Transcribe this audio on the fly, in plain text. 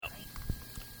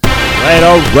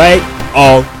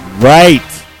All right.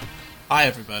 Hi,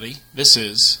 everybody. This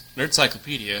is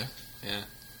Nerdcyclopedia. Yeah.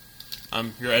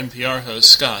 I'm your NPR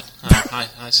host, Scott.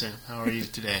 Hi, Sam. How are you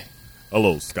today?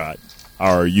 Hello, Scott.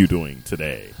 How are you doing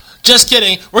today? Just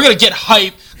kidding. We're going to get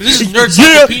hype. This is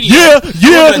Nerdcyclopedia.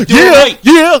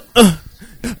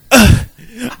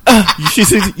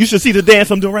 You should see the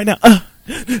dance I'm doing right now.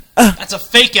 That's a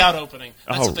fake out opening.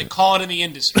 That's what they call it in the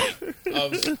industry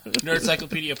of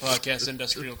Nerdcyclopedia Podcast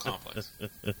Industrial Complex.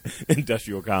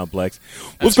 Industrial Complex.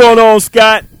 What's going on,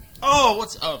 Scott? Oh,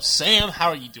 what's up, Sam? How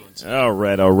are you doing today? All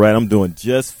right. I'm doing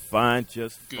just fine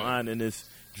in this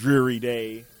dreary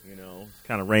day. You know, it's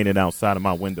kind of raining outside of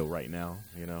my window right now.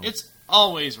 You know, it's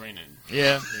always raining.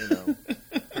 Yeah,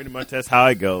 pretty much that's how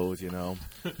it goes.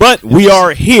 But we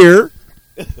are here.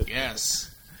 Yes,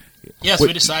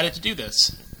 we decided to do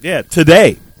this. Yeah,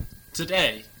 today.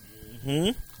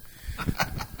 Mm-hmm.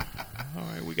 All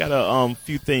right, we got a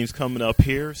few things coming up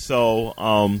here.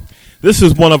 So, this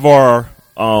is one of our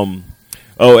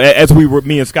as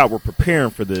me and Scott were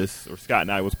preparing for this, or Scott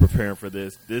and I was preparing for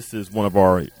this. This is one of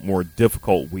our more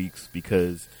difficult weeks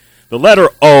because the letter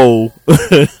O,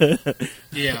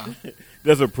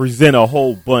 doesn't present a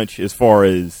whole bunch as far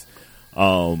as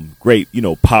great,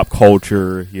 pop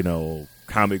culture,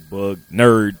 comic book,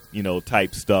 nerd,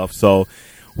 type stuff. So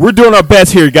we're doing our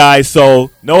best here, guys. So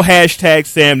no hashtag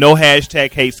Sam, no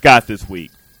hashtag Hate Scott this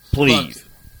week. Please.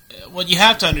 Look, what you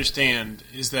have to understand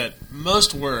is that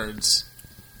most words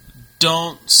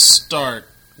don't start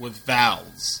with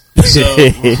vowels. So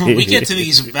when we get to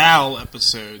these vowel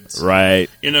episodes, right?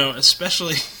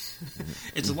 Especially,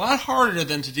 it's a lot harder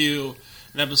than to do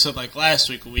an episode like last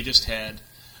week where we just had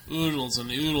oodles and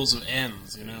oodles of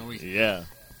N's, Yeah.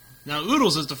 Now,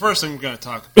 oodles is the first thing we're going to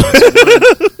talk about.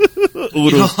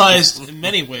 Utilized in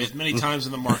many ways, many times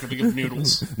in the marketing of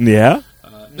noodles. Yeah.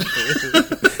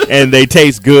 And they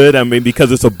taste good. I mean,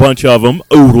 because it's a bunch of them.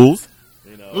 Oodles.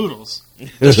 Oodles.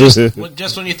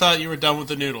 Just when you thought you were done with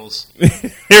the noodles.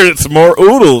 Here's some more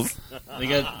oodles.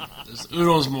 There's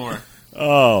oodles more.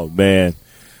 Oh, man.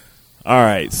 All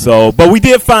right. So, but we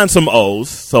did find some O's.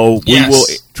 So we will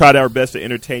try our best to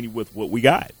entertain you with what we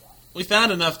got. We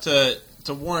found enough to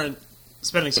warrant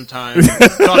spending some time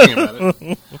talking about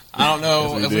it. I don't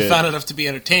know if we found enough to be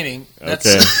entertaining.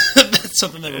 That's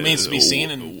something that remains to be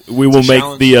seen, and we will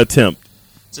make the attempt.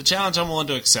 It's a challenge I'm willing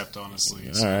to accept,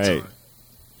 honestly. So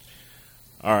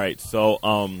all right. So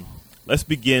let's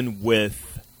begin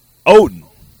with Odin.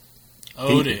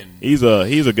 He's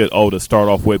a good O to start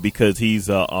off with because he's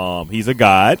a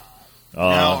god.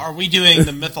 Now, are we doing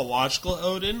the mythological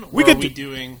Odin, or we could do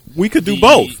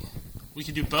both. We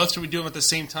could do both. Should we do them at the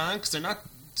same time? Because they're not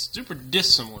super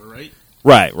dissimilar, right?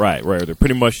 Right. They're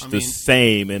pretty much the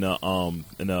same in a.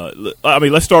 I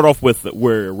mean, let's start off with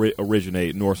where it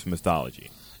originated, Norse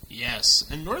mythology. Yes,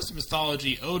 in Norse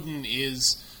mythology, Odin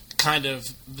is kind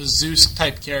of the Zeus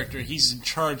type character. He's in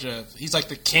charge of. He's like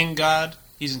the king god.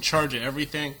 He's in charge of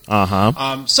everything.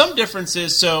 Some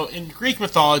differences. So in Greek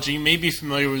mythology, you may be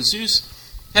familiar with Zeus.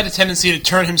 Had a tendency to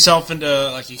turn himself into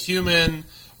like a human,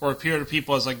 or appear to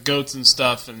people as like goats and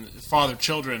stuff, and father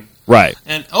children. Right.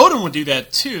 And Odin would do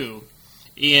that too,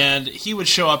 and he would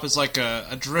show up as like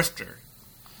a drifter.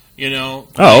 Oh,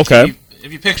 okay.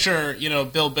 If you picture,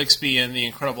 Bill Bixby in the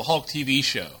Incredible Hulk TV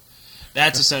show,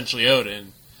 that's essentially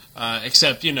Odin.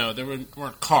 Except there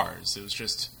weren't cars; it was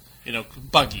just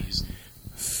buggies.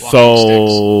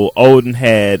 So Odin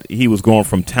he was going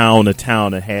from town to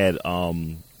town and had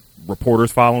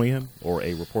reporters following him, or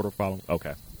a reporter following him?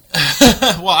 Okay.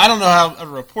 Well, I don't know how a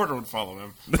reporter would follow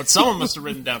him, but someone must have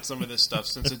written down some of this stuff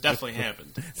since it definitely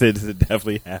happened. Since it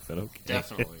definitely happened, okay.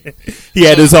 Definitely. He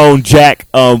had his own Jack.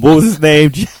 What was his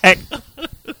name? Jack. From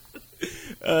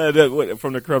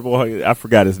the Incredible Hulk, I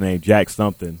forgot his name. Jack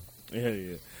something.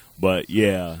 Yeah. But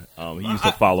yeah, he used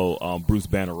to follow Bruce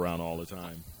Banner around all the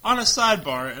time. On a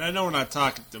sidebar, and I know we're not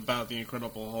talking about the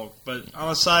Incredible Hulk, but on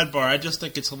a sidebar, I just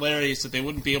think it's hilarious that they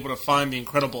wouldn't be able to find the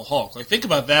Incredible Hulk. Like, think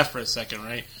about that for a second,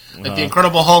 right? Like, the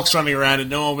Incredible Hulk's running around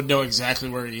and no one would know exactly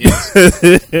where he is.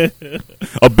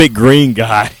 A big green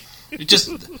guy.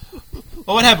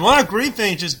 Well, what happened? Well, a green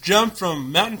thing just jumped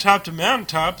from mountaintop to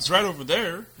mountaintop. It's right over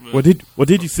there. What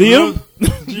did you see him?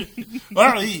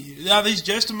 Well, he's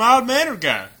just a mild-mannered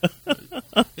guy.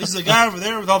 This is the guy over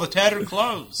there with all the tattered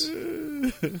clothes.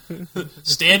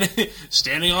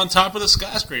 Standing on top of the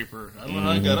skyscraper. I don't know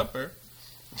how he got up there.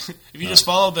 If you just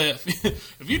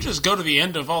if you just go to the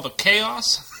end of all the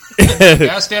chaos, the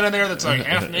guy standing there that's like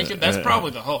half naked, that's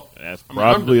probably the Hulk. That's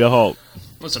probably the Hulk.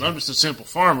 Listen, I'm just a simple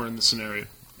farmer in this scenario.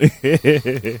 But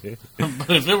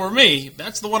if it were me,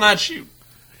 that's the one I'd shoot.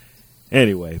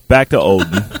 Anyway, back to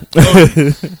Odin.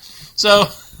 So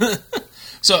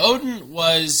Odin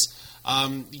was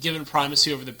given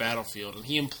primacy over the battlefield, and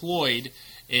he employed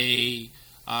a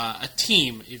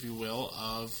team, if you will,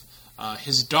 of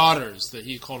his daughters that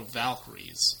he called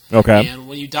Valkyries. Okay. And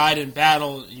when you died in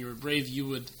battle and you were brave,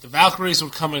 the Valkyries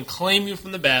would come and claim you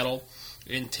from the battle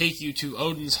and take you to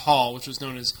Odin's Hall, which was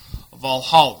known as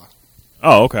Valhalla.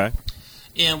 Oh, okay.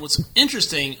 And what's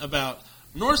interesting about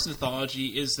Norse mythology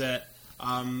is that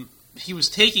he was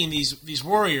taking these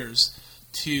warriors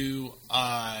to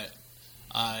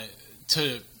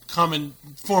come and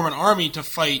form an army to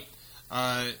fight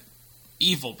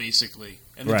evil, basically,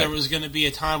 and that there was going to be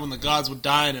a time when the gods would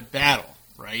die in a battle,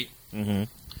 right? Mm-hmm.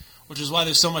 Which is why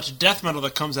there's so much death metal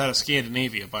that comes out of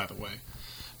Scandinavia, by the way,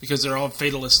 because they're all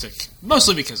fatalistic.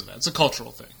 Mostly because of that. It's a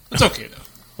cultural thing. It's okay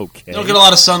though. Okay. They don't get a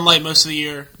lot of sunlight most of the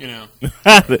year, you know.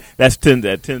 that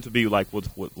tends to be like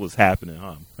what's happening,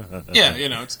 huh? Yeah, you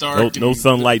know, it's dark. No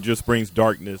sunlight just brings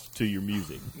darkness to your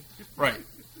music. Right.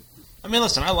 I mean,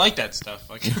 listen, I like that stuff.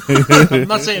 Like, I'm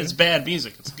not saying it's bad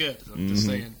music. It's good. I'm just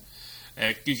saying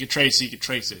you can trace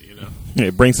it, you know.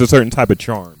 It brings a certain type of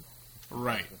charm.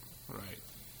 Right.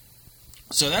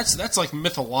 So that's like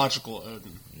mythological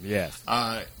Odin. Yes.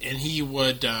 And he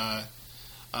would to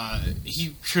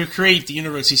create the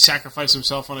universe, he sacrificed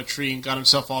himself on a tree and got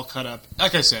himself all cut up.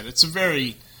 Like I said, it's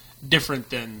very different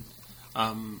than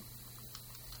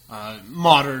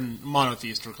modern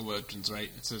monotheistic religions, right?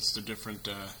 It's just a different,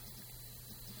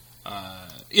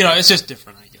 it's just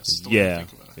different, I guess. Is the way to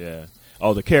think about it. Yeah.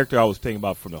 Oh, the character I was thinking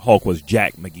about from the Hulk was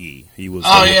Jack McGee. He was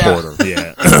a reporter.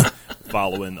 Yeah.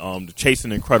 Following,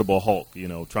 chasing Incredible Hulk,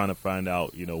 trying to find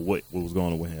out, what was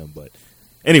going on with him. But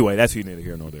anyway, that's neither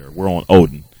here nor there. We're on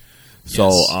Odin.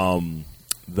 So,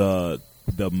 yes.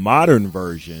 The modern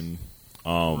version,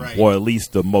 right. or at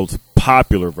least the most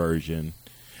popular version.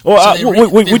 Well, So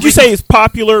would you say it's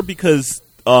popular because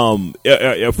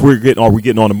if are we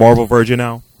getting on the Marvel version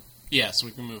now? Yes,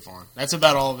 we can move on. That's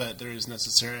about all that there is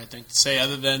necessary, I think, to say.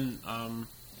 Other than, no,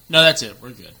 that's it.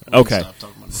 We're good. Okay. Stop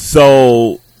talking about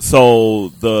So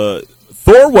the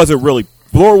Thor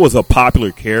was a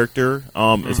popular character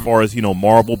as far as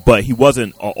Marvel, but he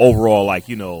wasn't an overall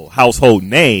household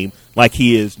name like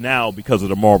he is now because of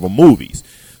the Marvel movies.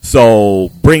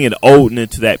 So bringing Odin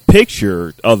into that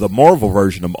picture of the Marvel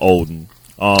version of Odin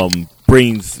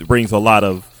brings a lot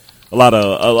of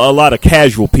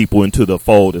casual people into the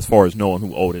fold as far as knowing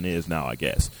who Odin is now, I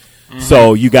guess. Mm-hmm.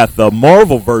 So you got the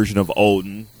Marvel version of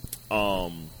Odin.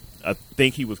 I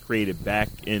think he was created back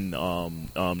in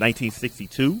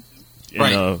 1962.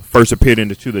 Right. First appeared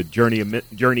into the Journey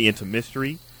into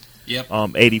Mystery. Yep.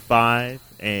 85,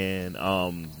 and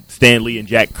Stan Lee and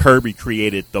Jack Kirby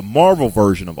created the Marvel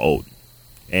version of Odin,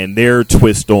 and their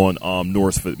twist on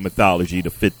Norse mythology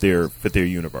to fit their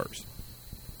universe.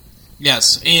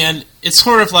 Yes, and it's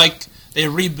sort of like they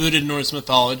rebooted Norse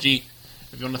mythology,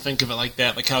 if you want to think of it like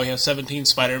that, like how we have 17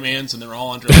 Spider-Mans and they're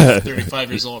all under 35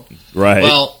 years old. Right.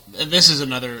 Well, this is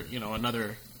another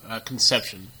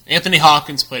conception. Anthony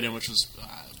Hopkins played him, which was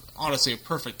honestly a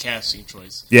perfect casting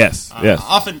choice. Yes, yes.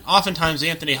 Oftentimes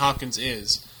Anthony Hopkins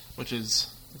which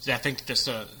is, I think, just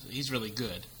he's really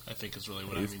good. I think is really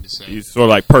what I mean to say. He's sort of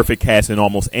like perfect cast in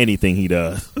almost anything he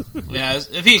does. Yeah,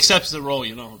 if he accepts the role,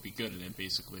 he'll be good at it,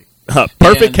 basically.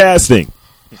 Perfect casting.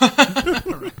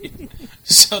 Right.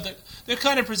 So they're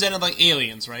kind of presented like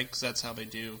aliens, right? Because that's how they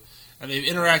do. And they've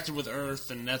interacted with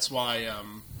Earth, and that's why,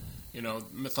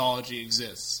 mythology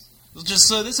exists.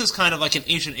 So this is kind of like an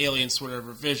ancient alien sort of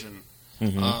revision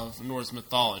of Norse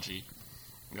mythology,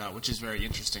 which is very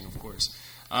interesting, of course.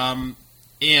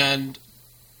 And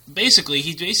basically,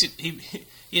 he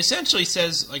essentially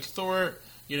says, like, Thor,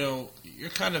 you're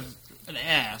kind of an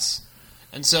ass.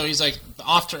 And so he's like,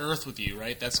 off to Earth with you,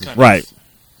 right? That's kind right. of...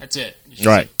 That's it.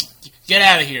 Right. Like, get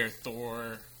out of here,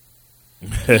 Thor.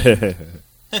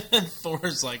 And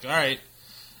Thor's like, all right.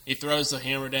 He throws the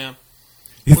hammer down.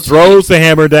 The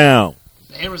hammer down.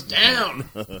 The hammer's down.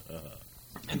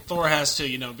 And Thor has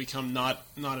to, become not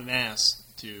an ass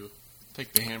to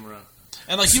pick the hammer up.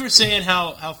 And like you were saying,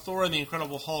 how Thor and the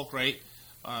Incredible Hulk, right?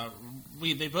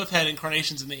 They both had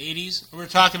incarnations in the 80s. We were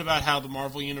talking about how the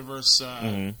Marvel Universe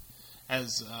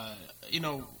has,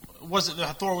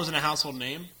 Thor wasn't a household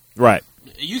name. Right.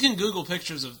 You can Google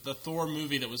pictures of the Thor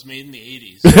movie that was made in the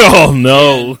 80s. Oh,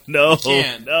 no. No. You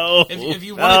can. No. If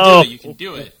you want to do it, you can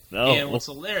do it. No. And what's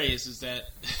hilarious is that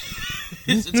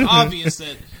it's obvious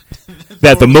that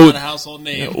the Thor was not a household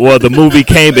name. Well, the movie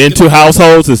came into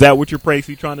households. Is that what you're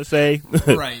trying to say?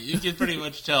 Right. You can pretty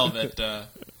much tell that.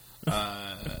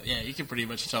 You can pretty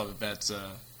much tell that that's.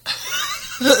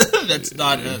 That's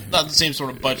not the same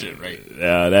sort of budget, right?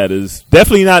 Yeah, that is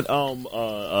definitely not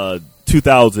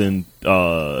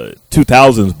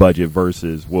 2000s budget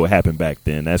versus what happened back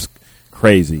then. That's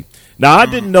crazy. Now, I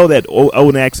didn't know that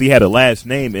Odin actually had a last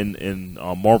name in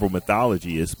Marvel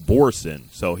mythology. It's Borson,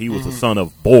 so he was the son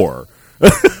of Bor.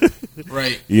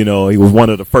 Right. You know, he was one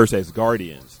of the first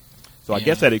Asgardians. So I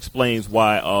guess that explains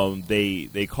why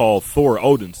they call Thor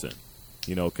Odinson.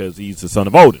 You know, because he's the son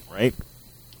of Odin, right?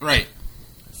 Right.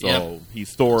 So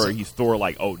he's Thor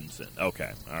like Odinson. Okay,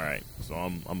 all right. So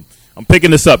I'm picking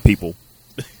this up, people.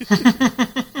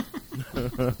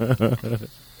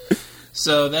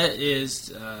 So that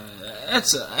is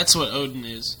that's what Odin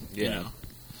is. Yeah. You know,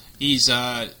 he's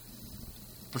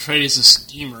portrayed as a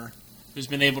schemer who's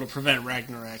been able to prevent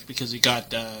Ragnarok because he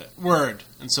got word,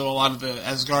 and so a lot of the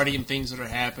Asgardian things that are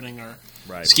happening are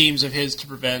schemes of his to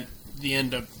prevent the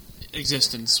end of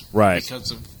existence,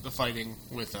 because of the fighting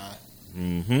with.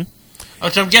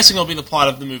 Which I'm guessing will be the plot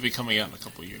of the movie coming out in a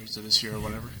couple of years, or this year or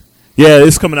whatever. Yeah,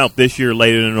 it's coming out this year,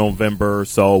 later in November,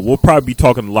 so we'll probably be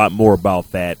talking a lot more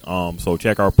about that. So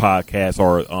check our podcast,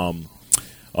 or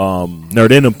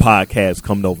Nerdendom podcast,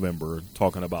 come November,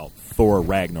 talking about Thor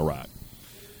Ragnarok.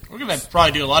 We're gonna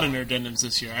probably do a lot of Nerdendoms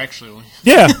this year, actually.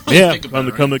 Yeah.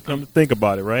 Come to think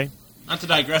about it, right? Not to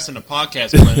digress into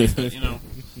podcast planning, but you know,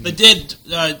 they did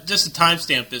just to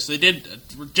timestamp this. They did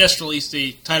just release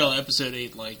the title of episode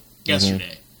 8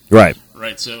 yesterday. Right.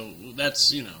 So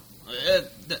that's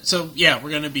so yeah, we're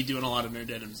going to be doing a lot of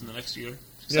Nerdendoms in the next year.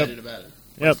 Excited about it.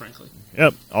 Quite frankly.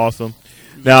 Yep. Awesome.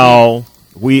 Now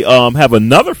we have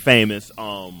another famous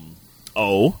that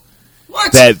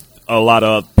a lot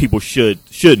of people should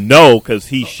know because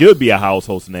he should be a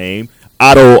household name.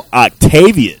 Otto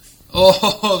Octavius.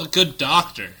 Oh, the good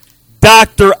doctor.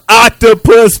 Dr.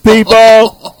 Octopus,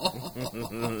 people!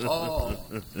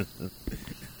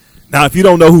 Now, if you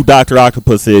don't know who Dr.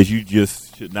 Octopus is, you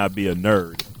just should not be a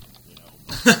nerd.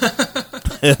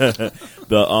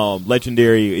 The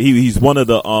legendary, he's one of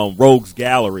the rogues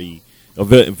gallery,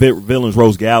 villains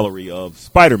rogues gallery of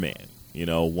Spider-Man. You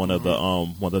know, one of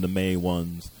the main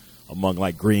ones among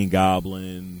Green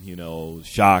Goblin,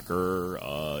 Shocker,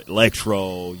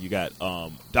 Electro. You got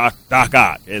Doc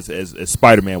Ock, as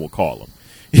Spider-Man will call him.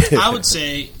 I would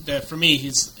say that for me,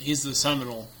 he's the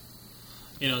seminal.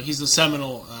 He's the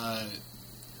seminal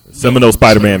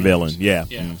Spider-Man villain. Yeah.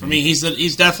 Mm-hmm. For me,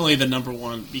 he's definitely the number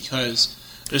one because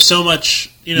there's so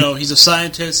much. He's a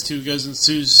scientist who goes and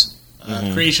sues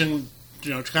creation.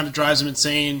 Kind of drives him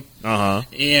insane.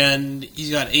 And he's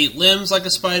got 8 limbs like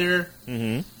a spider.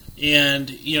 And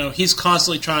he's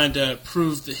constantly trying to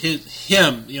prove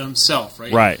himself,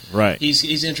 right? Right.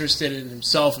 He's interested in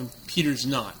himself, and Peter's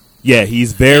not. Yeah,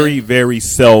 he's very, very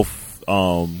self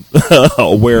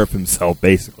aware of himself,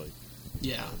 basically.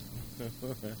 Yeah,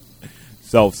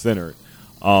 self-centered.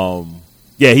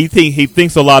 He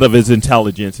thinks a lot of his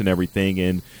intelligence and everything,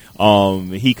 and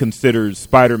he considers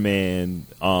Spider-Man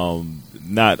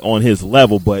not on his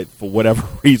level, but for whatever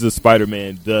reason,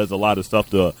 Spider-Man does a lot of stuff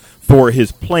for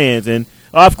his plans, and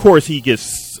of course he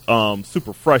gets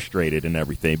super frustrated and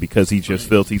everything because he just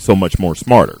feels he's so much more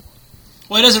smarter.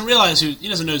 Well, he doesn't realize he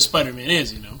doesn't know who Spider-Man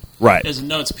is. Right? He doesn't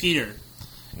know it's Peter,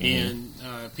 and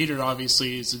Peter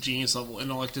obviously is a genius level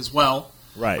intellect as well.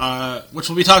 Right. Which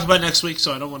we'll be talking about next week,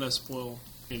 so I don't want to spoil.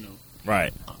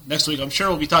 Right. Next week, I'm sure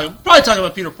we'll be probably talking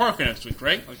about Peter Parker next week,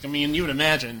 right? You would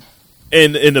imagine.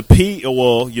 And in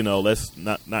the let's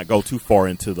not go too far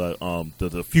into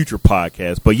the future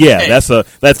podcast, but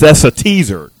that's a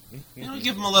teaser.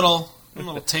 Give him a little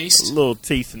taste, a little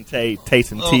taste and tease, a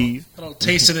little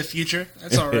taste of the future.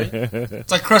 That's all right.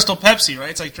 It's like Crystal Pepsi, right?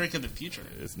 It's like drinking the future.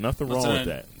 There's nothing wrong with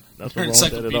that. Nothing wrong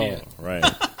with that at all. Right.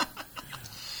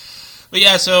 But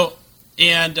yeah, so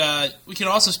and we can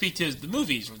also speak to the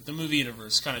movies, the movie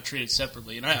universe, kind of treated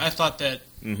separately. And I thought that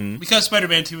because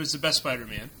Spider-Man 2 is the best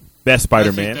Spider-Man. Best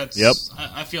Spider-Man. Yep.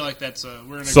 I feel like that's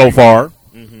we're in so far.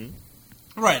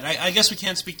 Right. I guess we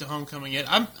can't speak to Homecoming yet.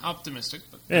 I'm optimistic.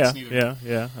 But yeah.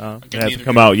 It hasn't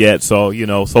come out yet, so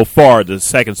so far the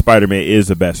second Spider-Man is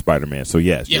the best Spider-Man. So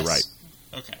yes, you're right.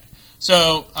 Okay.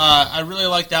 So I really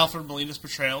liked Alfred Molina's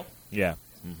portrayal. Yeah.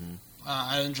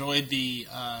 I enjoyed the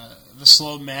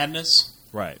slow madness.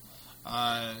 Right.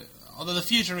 Although the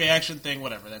future reaction thing,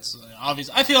 whatever, that's obvious.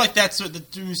 I feel like that's what the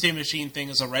Doomsday Machine thing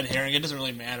is a red herring. It doesn't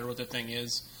really matter what the thing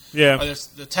is. Yeah. Whether it's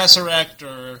the Tesseract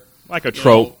or... Like a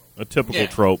trope, a typical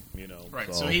trope,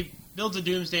 Right, so he builds a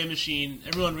Doomsday Machine.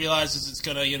 Everyone realizes it's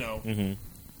going to,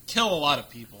 kill a lot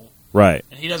of people. Right.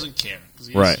 And he doesn't care because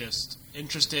he's just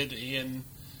interested in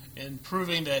and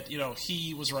proving that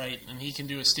he was right and he can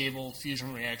do a stable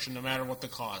fusion reaction no matter what the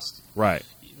cost. Right.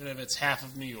 Even if it's half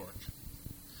of New York.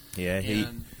 Yeah,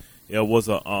 it was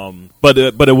but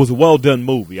it was a well done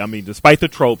movie. I mean, despite the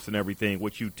tropes and everything,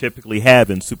 which you typically have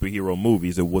in superhero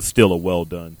movies, it was still a well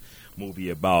done movie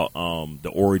about the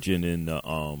origin and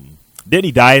didn't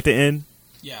he die at the end?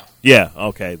 Yeah. Yeah.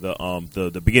 Okay.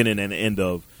 The beginning and the end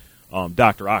of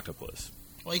Dr. Octopus.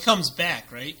 Well, he comes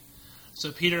back, right?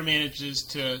 So Peter manages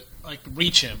to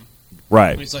reach him.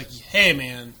 Right. And he's like, "Hey,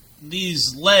 man,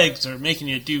 these legs are making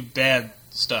you do bad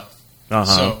stuff."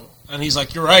 And he's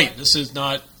like, "You're right. This is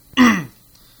not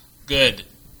good.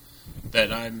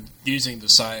 That I'm using the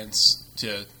science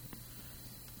to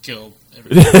kill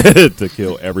everyone." To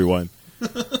kill everyone.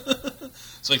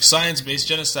 It's like science-based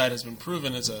genocide has been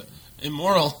proven as a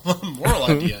immoral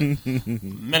idea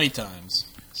many times.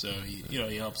 So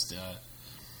he helps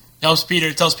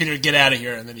Peter, tells Peter to get out of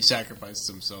here, and then he sacrifices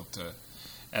himself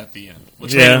at the end,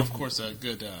 which made him, of course, a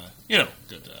good. That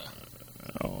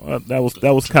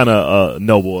was kind of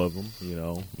noble of him,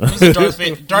 It was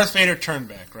Darth Vader turned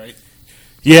back, right?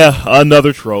 Yeah,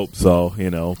 another trope. So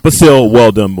but still a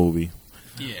well done movie.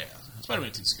 Yeah,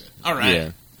 Spider-Man 2's good. All right.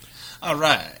 Yeah. All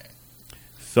right.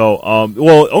 So,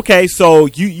 okay. So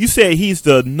you say he's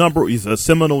a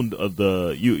seminal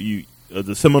the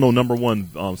seminal number one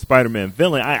Spider-Man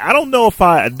villain. I don't know if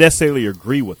I necessarily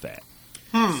agree with that.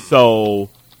 So,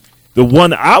 the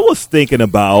one I was thinking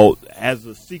about has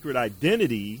a secret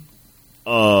identity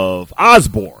of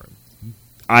Osborn,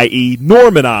 i.e.,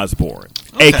 Norman Osborn,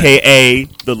 a.k.a.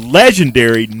 the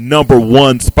legendary number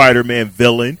one Spider-Man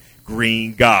villain,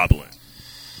 Green Goblin.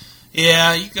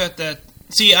 Yeah, you got that.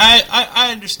 See,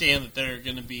 I understand that there are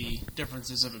going to be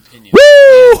differences of opinion.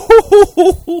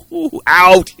 Woo!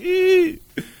 Ouch!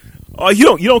 Oh,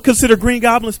 you don't consider Green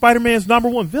Goblin Spider-Man's number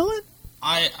one villain?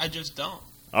 I just don't.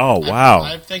 Oh wow!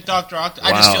 I think Dr. Octopus.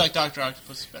 I just feel like Dr.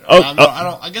 Octopus is better.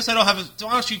 I guess I don't have a.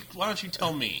 Why don't you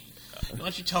tell me? Why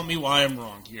don't you tell me why I'm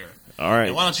wrong here? All right.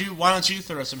 And why don't you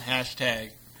throw some hashtag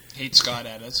hate Scott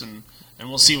at us and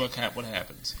we'll see what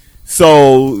happens.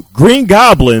 So Green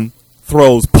Goblin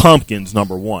throws pumpkins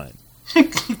number one.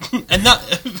 And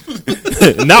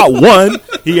not one.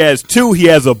 He has two. He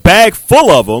has a bag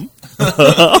full of them.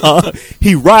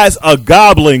 He rides a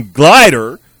goblin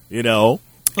glider,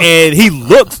 and he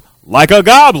looks like a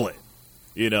goblin,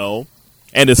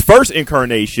 And his first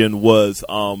incarnation was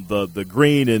the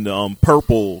green and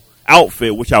purple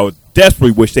outfit, which I would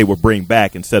desperately wish they would bring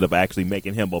back instead of actually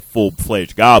making him a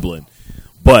full-fledged goblin.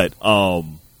 But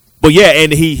yeah,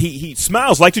 and he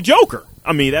smiles like the Joker.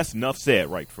 I mean, that's enough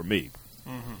said, right, for me.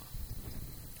 Mm-hmm.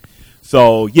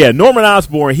 So yeah, Norman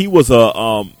Osborn. He was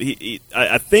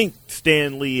I think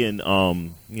Stan Lee and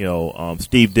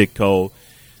Steve Ditko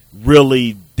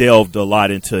really delved a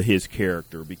lot into his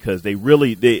character because they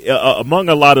among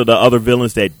a lot of the other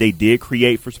villains that they did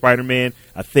create for Spider-Man,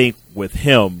 I think with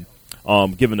him,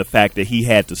 given the fact that he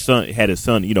had his son,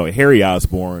 Harry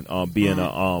Osborn, being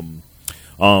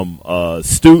a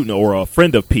student or a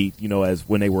friend of Pete, as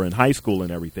when they were in high school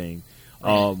and everything,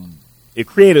 it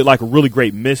created like a really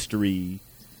great mystery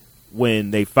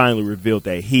when they finally revealed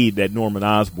that Norman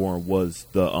Osborn was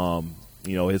the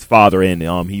his father and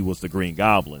he was the Green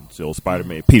Goblin. So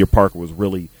Spider-Man, Peter Parker was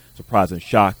really surprised and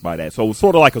shocked by that. So it was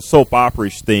sort of like a soap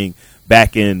opera-ish thing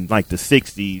back in like the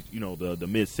 60s, the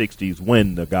mid 60s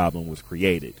when the Goblin was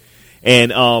created.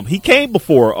 And he came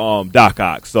before Doc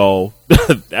Ock, so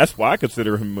that's why I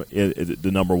consider him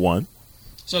the number one.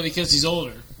 So because he's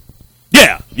older.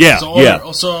 Yeah.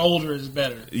 So older is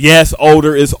better. Yes,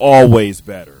 older is always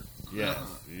better. Yes.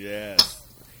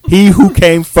 He who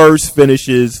came first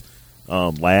finishes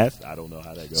last. I don't know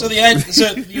how that goes. So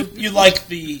you like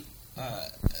the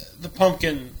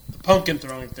pumpkin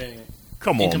throwing thing?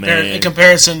 Come on, man. In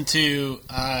comparison to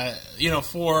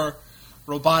 4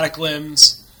 robotic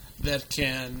limbs that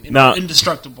can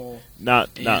indestructible. Now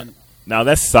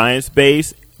that's science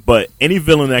based, but any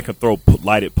villain that can throw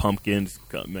lighted pumpkins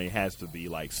has to be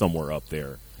like somewhere up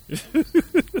there.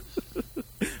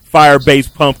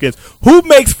 Fire-based pumpkins. Who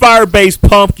makes fire-based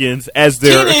pumpkins as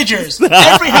their teenagers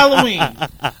every Halloween?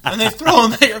 And they throw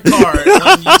them at your car,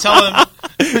 and you tell them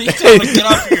to get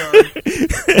off your yard.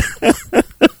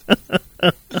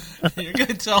 You're going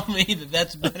to tell me that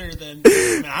that's better than...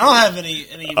 I don't have any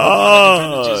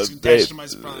appendages attached to my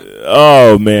spine.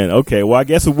 Oh, man. Okay, well, I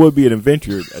guess it would be an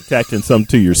adventure attaching something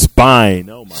to your spine.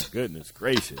 Oh, my goodness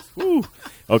gracious. Whew.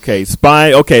 Okay,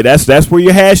 spine. Okay, that's where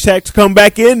your hashtags come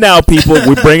back in now, people.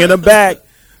 We're bringing them back.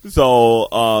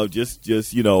 So just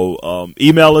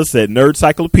email us at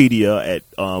nerdcyclopedia at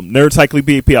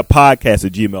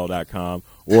nerdcyclopediapodcast@gmail.com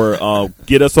or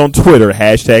get us on Twitter,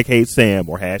 #HateSam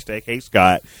or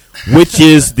 #HateScott, which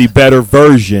is the better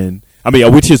version,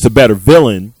 which is the better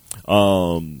villain,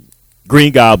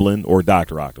 Green Goblin or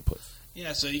Dr. Octopus.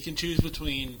 Yeah, so you can choose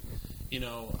between,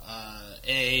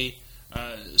 a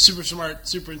super smart,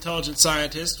 super intelligent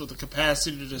scientist with the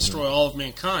capacity to destroy all of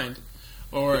mankind,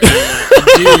 or a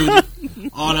dude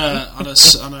on a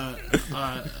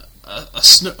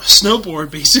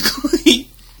snowboard, basically,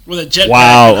 with a jetpack.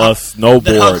 Wow, a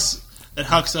snowboard that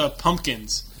hucks up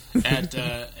pumpkins at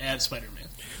Spider-Man.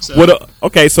 So,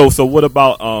 so what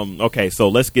about so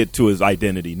let's get to his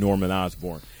identity, Norman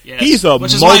Osborn. Yes,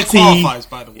 which is why he qualifies,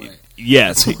 by the way.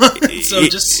 Yes. So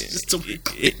just to be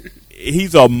clear.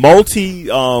 He's a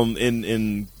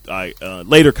in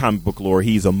later comic book lore,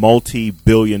 he's a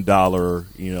multi-billion-dollar,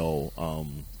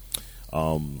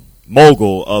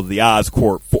 mogul of the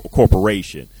Oscorp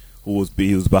Corporation,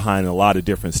 he was behind a lot of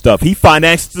different stuff. He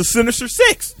financed the Sinister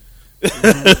Six.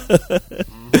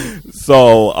 Mm-hmm.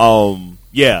 So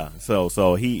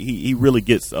he really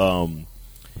gets a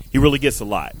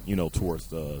lot, towards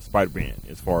the Spider-Man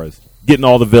as far as getting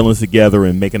all the villains together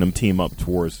and making them team up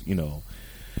towards,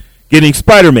 getting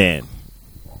Spider-Man.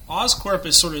 Oscorp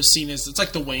is sort of seen as, it's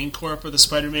like the Wayne Corp of the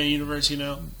Spider-Man universe,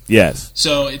 Yes.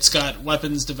 So it's got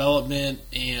weapons development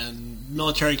and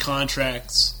military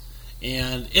contracts,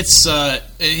 and he's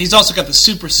also got the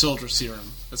super soldier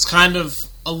serum. It's kind of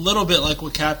a little bit like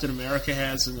what Captain America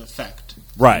has in effect.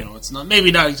 Right. It's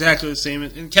maybe not exactly the same,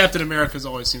 and Captain America's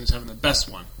always seen as having the best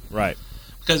one. Right.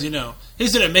 Because,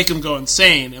 his didn't make him go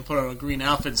insane and put on a green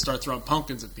outfit and start throwing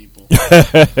pumpkins at people.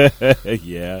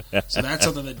 Yeah. So that's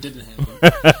something that didn't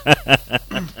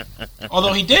happen.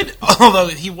 Although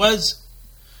he was,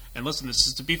 and listen, this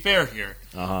is to be fair here,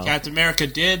 Captain America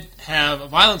did have a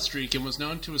violent streak and was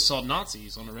known to assault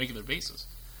Nazis on a regular basis.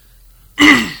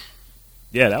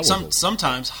 Yeah, that was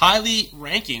sometimes highly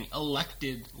ranking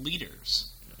elected leaders.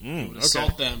 He would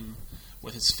assault them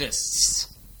with his fists.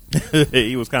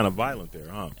 He was kind of violent there,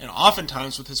 huh? And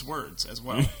oftentimes with his words as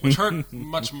well, which hurt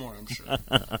much more, I'm sure.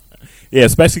 Yeah,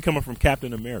 especially coming from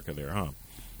Captain America there, huh?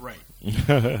 Right.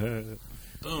 Boom.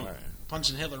 Right.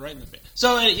 Punching Hitler right in the face.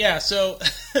 So,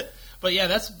 but yeah,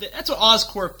 that's what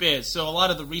Oscorp is. So a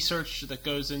lot of the research that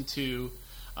goes into,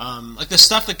 like the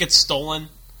stuff that gets stolen,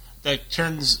 that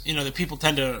turns, that people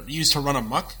tend to use to run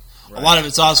amok, right. A lot of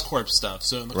it's Oscorp stuff.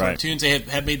 So in the cartoons, they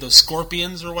had made those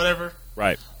scorpions or whatever.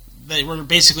 Right. They were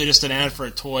basically just an ad for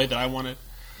a toy that I wanted,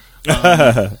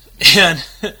 and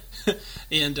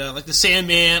like the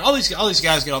Sandman, all these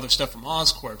guys get all their stuff from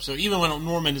Oscorp. So even when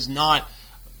Norman is not,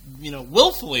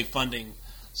 willfully funding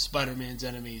Spider-Man's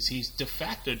enemies, he's de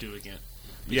facto doing it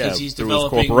because he's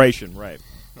developing his corporation, right?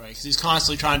 Right, because he's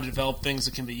constantly trying to develop things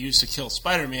that can be used to kill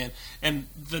Spider-Man, and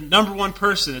the number one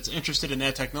person that's interested in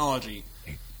that technology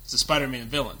is the Spider-Man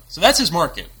villain. So that's his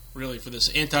market, really, for this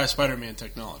anti-Spider-Man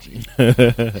technology.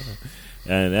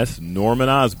 And that's Norman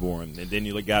Osborn. And then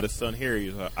you got his son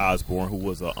Harry Osborn, who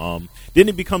was didn't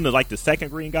he become the second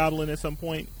Green Goblin at some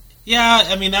point?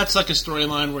 Yeah, that's like a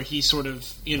storyline where he sort of,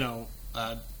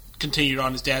 continued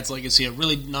on his dad's legacy of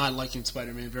really not liking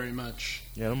Spider-Man very much.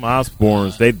 Yeah, them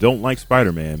Osborns, they don't like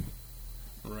Spider-Man.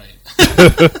 Right.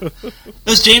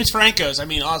 Those James Francos,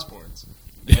 Osborns.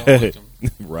 They don't like him.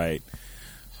 Right.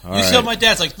 You feel my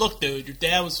dad's like, look, dude, your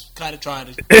dad was kind of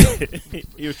trying to...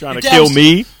 He was trying to kill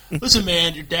me? Listen,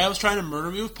 man, your dad was trying to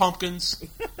murder me with pumpkins.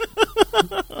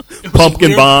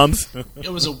 Pumpkin bombs.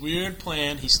 It was a weird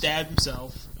plan. He stabbed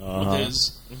himself with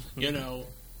his, with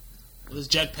his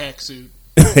jetpack suit.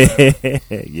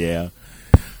 Yeah.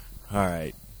 All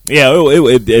right. Yeah,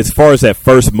 it, as far as that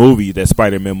first movie, that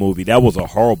Spider-Man movie, that was a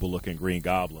horrible-looking Green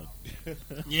Goblin.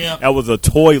 Yeah. That was a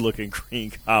toy-looking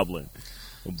Green Goblin.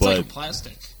 It's like a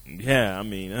plastic. Yeah,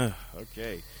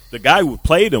 okay. The guy who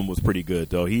played him was pretty good,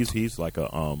 though. He's like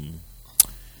a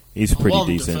he's pretty Willem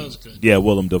decent. Dafoe's good. Yeah,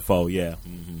 Willem Dafoe. Yeah,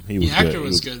 he was the actor good.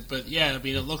 was good, but yeah,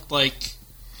 it looked like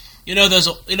those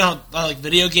like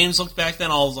video games looked back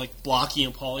then, all like blocky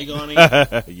and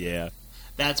polygony. Yeah,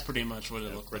 that's pretty much what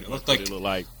it looked like. It looked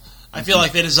like. I feel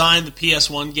like they designed the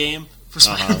PS1 game for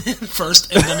Spider-Man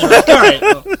first, and then they're like, all right.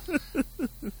 Well.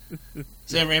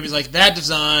 Sam Raimi's like, that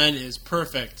design is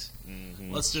perfect.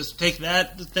 Mm-hmm. Let's just take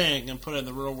that thing and put it in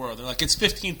the real world. They're like, it's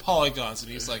 15 polygons, and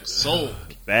he's like, sold.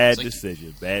 Bad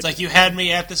decision. It's like, you had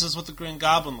me at this is what the Green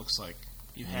Goblin looks like.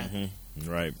 You had me.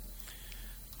 Right.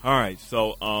 All right,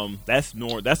 so that's the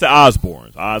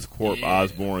Osborns, Oscorp, yeah.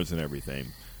 Osborns, and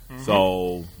everything. Mm-hmm.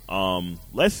 So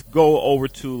let's go over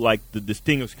to like the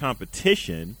distinguished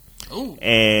competition. Ooh.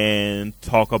 And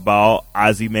talk about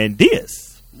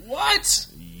Ozymandias. What?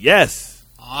 Yes.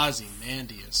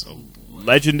 Ozymandias. Oh boy.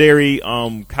 legendary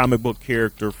comic book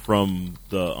character from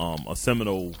the a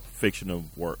seminal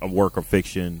work of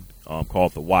fiction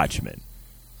called The Watchmen.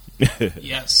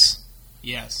 Yes,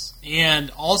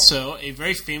 and also a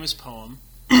very famous poem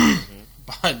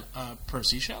by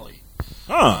Percy Shelley.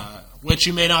 Which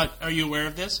you may not. Are you aware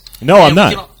of this? No, I'm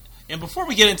not. And before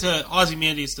we get into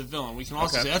Ozymandias the villain, we can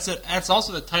also say that's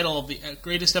also the title of the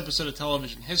greatest episode of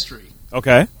television history.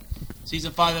 Okay.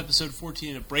 Season 5, episode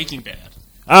 14 of Breaking Bad.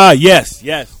 Yes.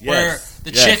 Where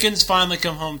the chickens finally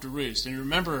come home to roost. And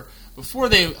remember, before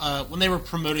they, when they were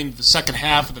promoting the second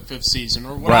half of the 5th season,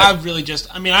 or what I really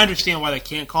I understand why they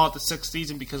can't call it the 6th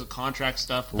season because of contract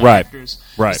stuff with actors.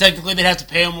 Right. Technically, they'd have to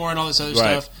pay them more and all this other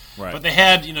stuff. Right. But they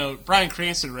had, Bryan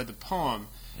Cranston read the poem.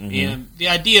 Mm-hmm. And the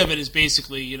idea of it is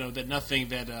basically, that nothing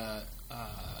that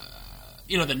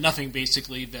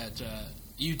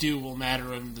you do will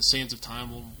matter, and the sands of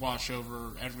time will wash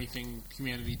over everything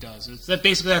humanity does.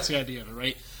 That's the idea of it,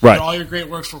 right? Right. That all your great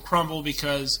works will crumble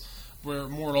because we're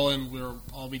mortal and we'll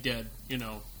all be dead,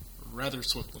 rather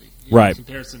swiftly. In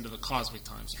comparison to the cosmic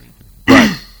time stream.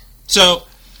 Right. So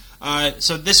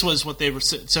this was what they were.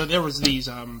 So there was these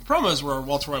promos where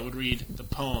Walter White would read the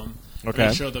poem. Okay.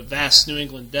 And show the vast New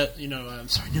England,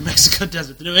 New Mexico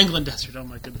desert, the New England desert. Oh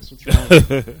my goodness, what's wrong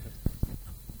with me?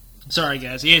 Sorry,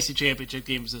 guys. The AFC Championship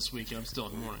game is this week, and I'm still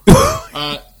in the morning.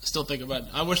 Still thinking about it.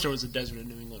 I wish there was a desert in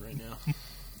New England right now.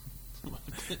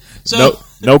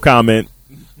 No comment.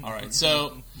 All right.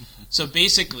 So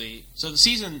basically, this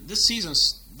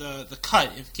season's the cut,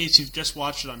 in case you've just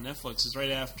watched it on Netflix, is right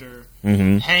after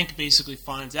Hank basically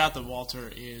finds out that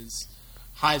Walter is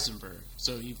Heisenberg.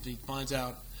 So he finds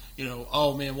out,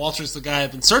 oh man, Walter's the guy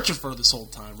I've been searching for this whole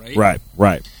time, right?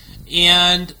 Right.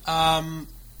 And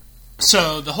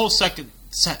so the whole second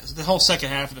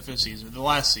half of the 5th season, the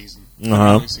last season, the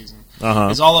early season,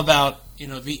 is all about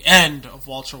the end of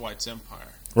Walter White's empire.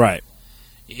 Right.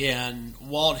 And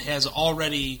Walt has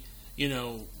already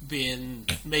been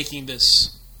making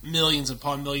this millions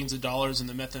upon millions of dollars in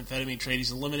the methamphetamine trade.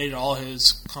 He's eliminated all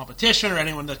his competition or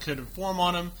anyone that could inform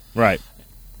on him. Right.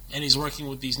 And he's working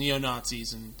with these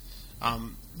neo-Nazis. And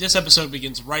this episode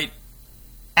begins right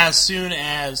as soon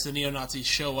as the neo-Nazis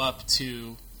show up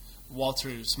to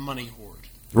Walter's money hoard.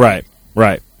 Right.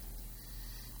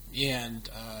 And,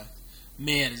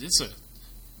 man, it's a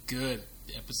good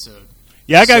episode.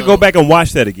 Yeah, I got to go back and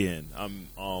watch that again.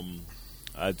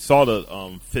 I saw the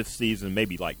 5th season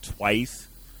maybe like twice,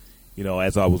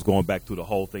 as I was going back through the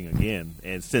whole thing again.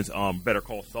 And since Better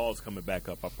Call Saul is coming back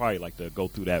up, I'll probably like to go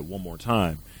through that one more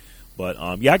time. But,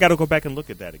 I got to go back and look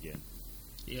at that again.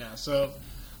 Yeah, so,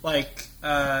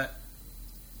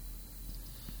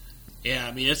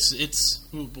 it's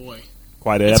oh boy.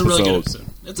 Quite an episode. It's a really good episode.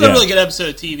 It's a really good episode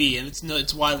of TV, and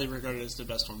it's widely regarded as the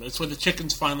best one. But it's where the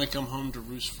chickens finally come home to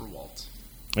roost for Walt.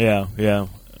 Yeah.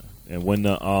 And when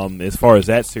the as far as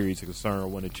that series is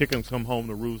concerned, when the chickens come home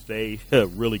to roost, they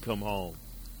really come home.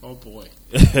 Oh boy.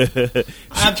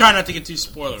 I'm trying not to get too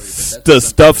spoilery. But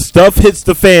stuff hits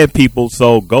the fan, people.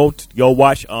 So go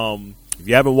watch. If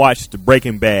you haven't watched the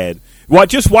Breaking Bad,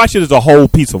 just watch it as a whole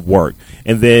piece of work,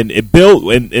 and then it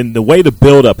build and the way the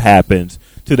build up happens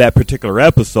to that particular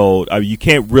episode. You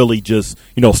can't really just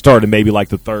start in maybe like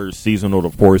the 3rd season or the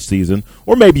 4th season,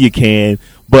 or maybe you can,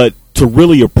 but to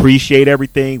really appreciate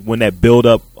everything when that build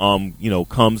up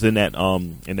comes in that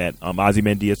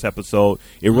Ozymandias episode,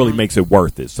 it really makes it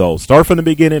worth it. So start from the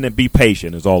beginning and be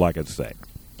patient is all I can say.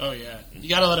 Oh yeah, you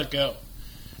got to let it go,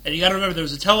 and you got to remember there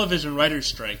was a television writers'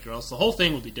 strike, or else the whole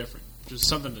thing would be different. Just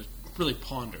something to really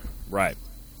ponder. Right.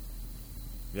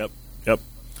 Yep.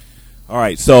 All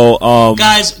right, so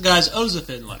guys, O's a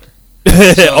thin letter.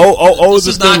 So this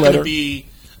is not going to be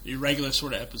a regular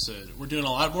sort of episode. We're doing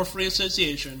a lot more free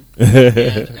association, and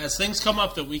as things come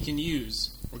up that we can use,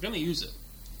 we're going to use it.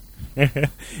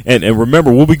 and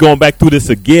remember, we'll be going back through this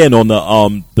again on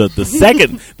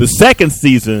the second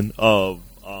season of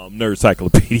Nerd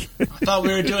Cyclopedia. I thought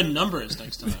we were doing numbers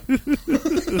next time.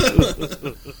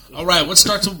 All right, what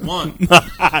starts with 1?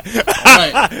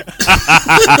 Right.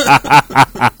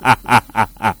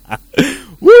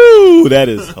 Woo! That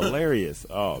is hilarious.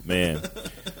 Oh man.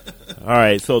 All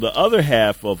right, so the other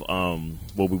half of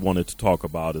what we wanted to talk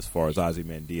about as far as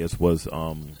Ozymandias was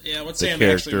what Sam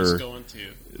actually was going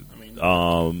to.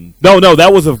 No,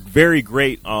 that was a very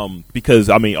great because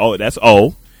that's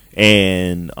O.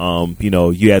 And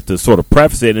you have to sort of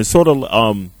preface it, and it sort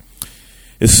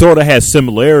of has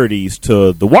similarities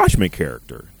to the Watchmen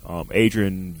character,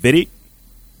 Adrian Veidt.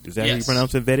 Is that how you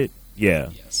pronounce it, Veidt? Yeah.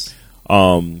 Yes.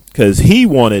 Because he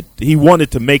wanted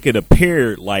to make it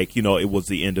appear like it was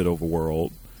the end of the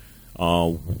world,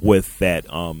 with that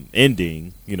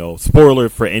ending. You know, spoiler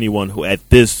for anyone who at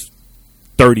this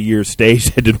 30-year stage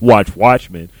that didn't watch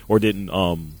Watchmen or didn't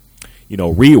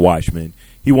read Watchmen.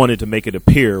 He wanted to make it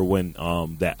appear when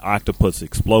that octopus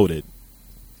exploded.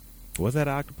 Was that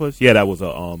octopus? Yeah, that was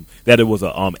it was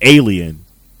a alien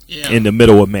in the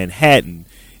middle of Manhattan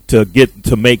to get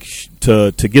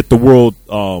the world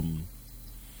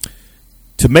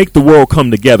to make the world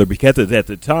come together, because at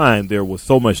the time there was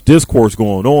so much discourse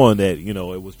going on that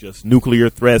it was just nuclear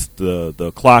threats.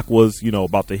 The clock was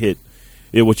about to hit.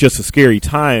 It was just a scary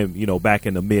time back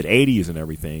in the mid '80s and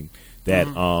everything. That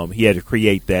he had to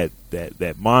create that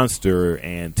monster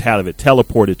and have it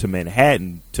teleported to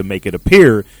Manhattan to make it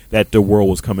appear that the world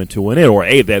was coming to an end, or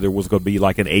that there was going to be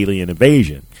like an alien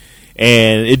invasion,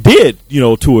 and it did,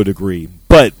 to a degree.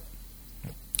 But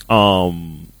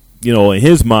in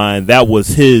his mind, that was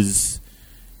his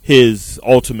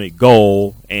ultimate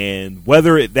goal, and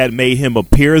whether that made him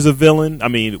appear as a villain, I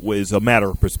mean, it was a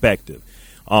matter of perspective.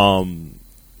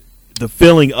 The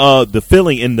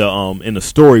feeling in the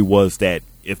story was that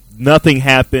if nothing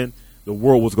happened, the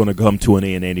world was going to come to an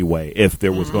end anyway. If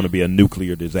there was going to be a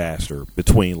nuclear disaster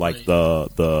between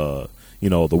the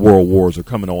world wars are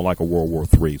coming on like a World War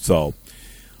III. So,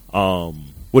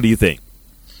 what do you think?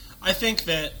 I think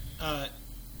that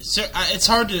it's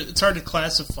hard to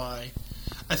classify.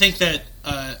 I think that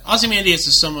Ozymandias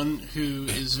is someone who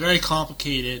is very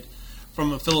complicated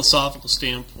from a philosophical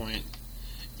standpoint.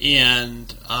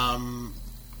 And one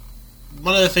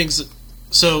of the things,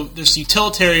 so there's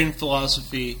utilitarian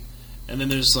philosophy, and then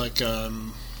there's like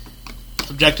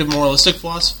objective moralistic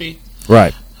philosophy.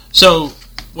 Right. So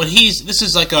this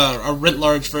is like a writ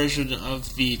large version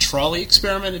of the trolley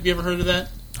experiment. Have you ever heard of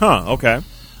that? Huh. Okay.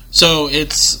 So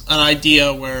it's an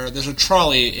idea where there's a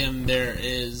trolley, and there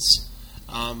is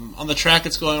on the track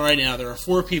it's going right now. There are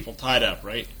 4 people tied up,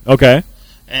 right? Okay.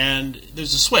 And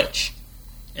there's a switch.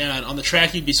 And on the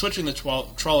track you'd be switching the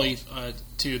trolley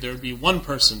to, there would be 1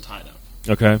 person tied up.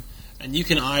 Okay. And you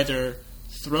can either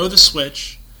throw the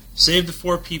switch, save the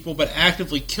 4 people, but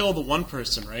actively kill the 1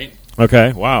 person, right?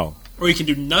 Okay, wow. Or you can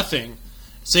do nothing,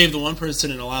 save the 1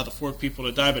 person and allow the 4 people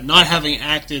to die, but not having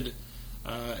acted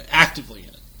actively in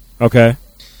it. Okay.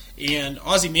 And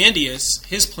Ozymandias,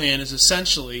 his plan is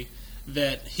essentially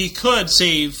that he could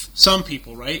save some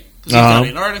people, right? Because he's got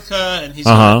Antarctica, and he's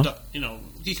got,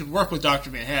 he could work with Dr.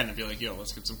 Manhattan and be like, yo,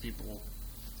 let's get some people.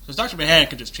 Because Dr. Manhattan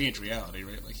could just change reality,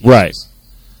 right? Like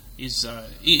he's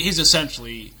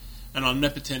essentially an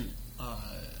omnipotent,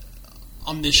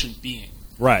 omniscient being.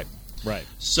 Right.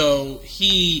 So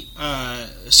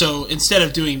so instead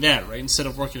of doing that, right, instead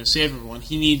of working to save everyone,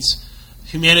 he needs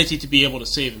humanity to be able to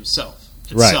save itself.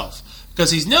 Right.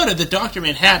 Because he's noted that Dr.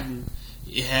 Manhattan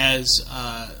has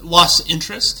lost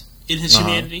interest in his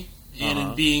humanity and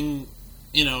in being...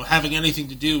 having anything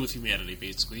to do with humanity,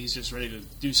 basically. He's just ready to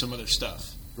do some other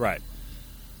stuff. Right.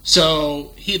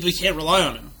 So, we can't rely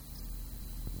on him.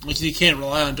 Like, you can't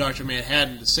rely on Dr.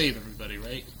 Manhattan to save everybody,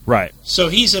 right? Right. So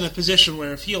he's in a position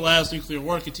where if he allows nuclear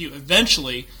war to continue,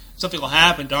 eventually something will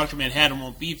happen, Dr. Manhattan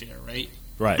won't be there, right?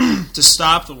 Right. To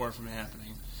stop the war from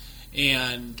happening.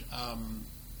 And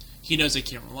he knows they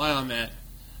can't rely on that.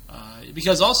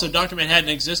 Because also, Dr. Manhattan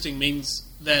existing means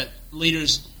that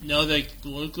leaders know that the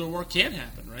nuclear war can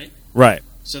happen, right? Right.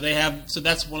 So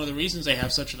that's one of the reasons they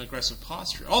have such an aggressive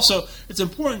posture. Also, it's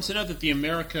important to note that the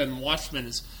American Watchmen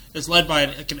is led by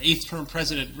an 8th-term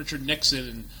president, Richard Nixon,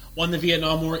 and won the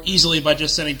Vietnam War easily by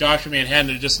just sending Dr.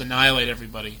 Manhattan to just annihilate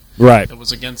everybody that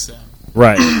was against them.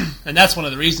 Right. And that's one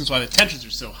of the reasons why the tensions are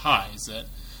so high, is that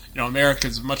America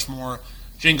is much more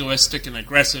jingoistic and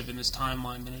aggressive in this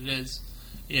timeline than it is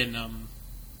in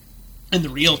the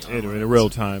real time. In the real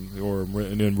time, or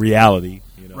in reality,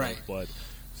 Right. But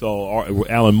so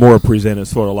Alan Moore presented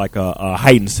sort of like a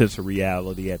heightened sense of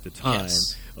reality at the time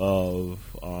of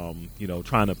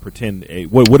trying to pretend.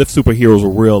 What if superheroes were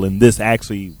real, and this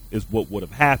actually is what would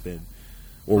have happened,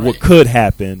 or what could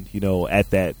happen?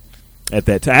 At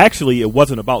that time. Actually, it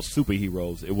wasn't about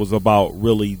superheroes. It was about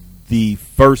really the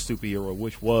first superhero,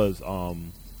 which was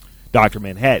Dr.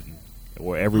 Manhattan,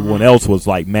 where everyone else was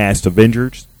like masked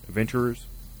adventurers,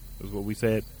 is what we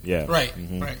said. Yeah. Right.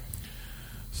 Mm-hmm. Right.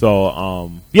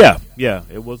 So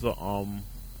it was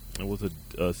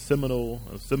a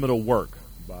seminal work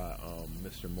by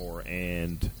Mr. Moore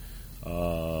and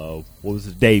what was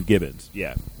it, Dave Gibbons.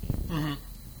 Yeah. Mm-hmm.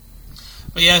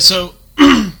 But yeah, so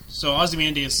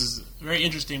Ozymandias is very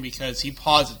interesting because he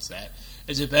posits that.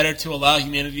 Is it better to allow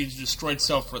humanity to destroy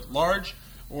itself at large,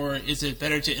 or is it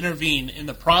better to intervene in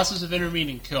the process of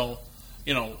intervening, kill,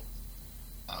 a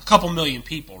couple million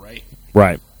people, right?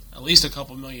 Right. at least a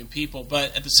couple million people,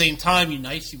 but at the same time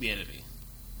unite humanity.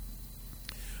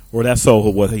 Well, that's so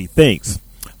what he thinks.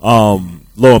 Lo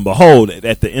and behold,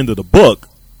 at the end of the book,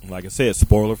 like I said,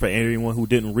 spoiler for anyone who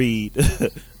didn't read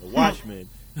The Watchmen,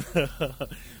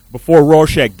 before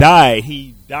Rorschach died,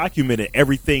 he documented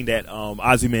everything that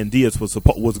Ozymandias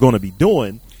was going to be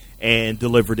doing and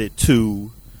delivered it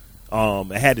to.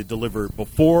 It had it delivered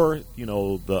before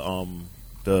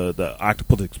the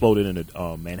octopus exploded in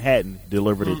Manhattan.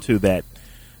 Delivered it to that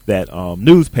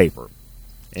newspaper,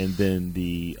 and then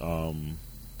the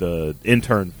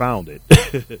intern found it.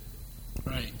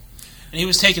 Right. And he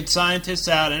was taking scientists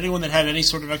out, anyone that had any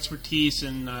sort of expertise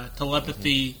in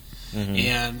telepathy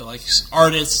and like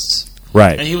artists.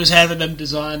 Right. And he was having them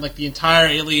design like the entire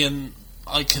alien,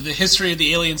 like the history of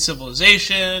the alien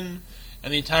civilization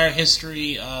and the entire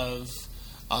history of,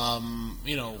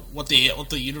 what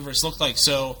the universe looked like.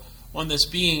 So when this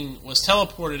being was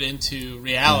teleported into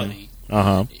reality,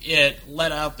 it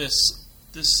let out this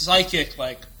psychic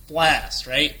like blast,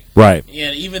 right? Right.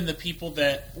 And even the people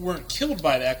that weren't killed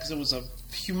by that, because it was a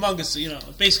humongous,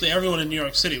 basically everyone in New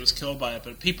York City was killed by it,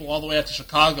 but people all the way out to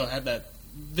Chicago had that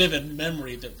vivid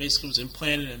memory that basically was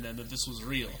implanted in them that this was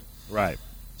real. Right.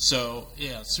 So,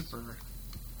 yeah, super.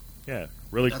 Yeah,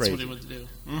 really that's crazy. That's what he would do.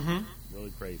 Mm-hmm.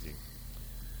 Really crazy.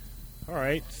 All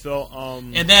right, so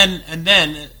and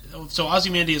then so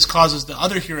Ozymandias causes the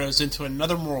other heroes into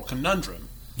another moral conundrum.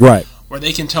 Right. Where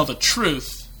they can tell the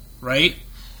truth, right?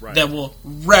 Right. That will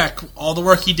wreck all the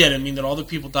work he did and mean that all the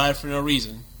people died for no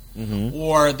reason. Mm-hmm.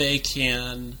 Or they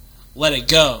can let it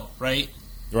go, right?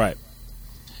 Right.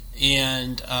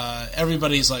 And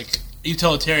everybody's like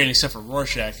utilitarian except for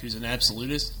Rorschach, who's an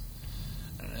absolutist.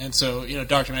 And so,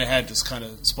 Dr. Manhattan just kind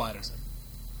of splatters him.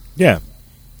 Yeah.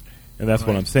 And that's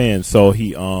what I'm saying. So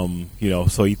he,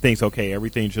 so he thinks, okay,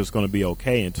 everything's just going to be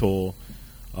okay until,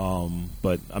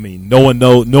 but I mean, no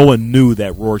one knew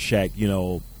that Rorschach,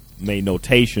 made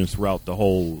notations throughout the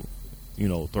whole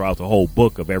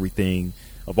book of everything,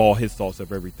 of all his thoughts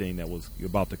of everything that was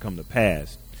about to come to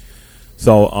pass.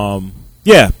 So,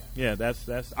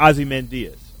 that's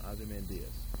Ozymandias.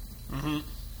 Mm-hmm.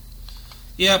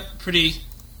 Yep, pretty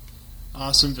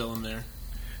awesome villain there.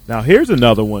 Now, here's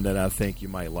another one that I think you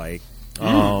might like.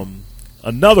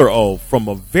 Another from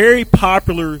a very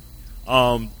popular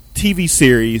TV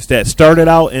series that started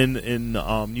out in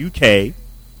UK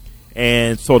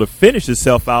and sort of finished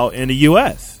itself out in the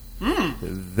U.S.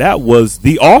 That was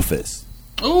The Office.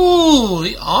 Ooh,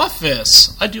 The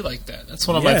Office. I do like that. That's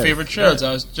one of my favorite shows.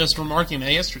 I was just remarking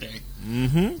that yesterday.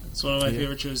 Mm-hmm. It's one of my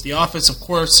favorite shows. The Office, of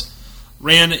course,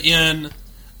 ran in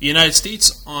the United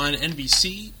States on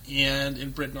NBC and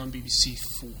in Britain on BBC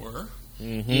 4.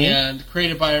 Mm-hmm. And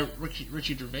created by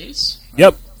Ricky Gervais.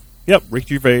 Right? Yep.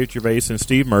 Ricky Gervais and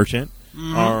Steve Merchant.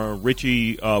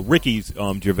 Ricky's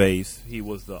Gervais. He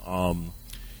was the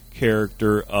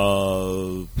character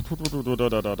of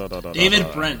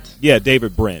David Brent. Yeah,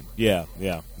 David Brent. Yeah.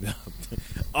 I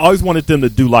always wanted them to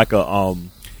do like a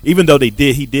even though he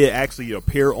did actually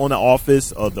appear on The Office,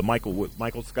 the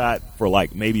Michael Scott for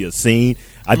like maybe a scene.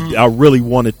 I really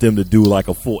wanted them to do like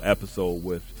a full episode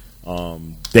with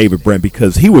David Brent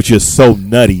because he was just so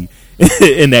nutty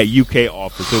in that UK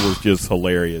office. It was just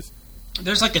hilarious.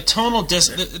 There's like a tonal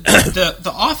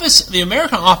the Office, the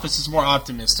American Office is more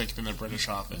optimistic than the British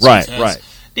Office. Right.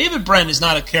 David Brent is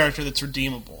not a character that's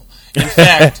redeemable. In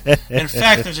fact,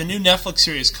 there's a new Netflix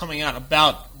series coming out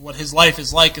about what his life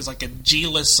is like as like a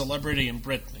G-list celebrity in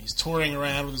Britain. He's touring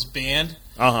around with his band.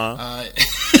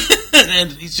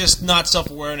 And he's just not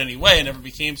self-aware in any way, and never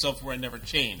became self-aware and never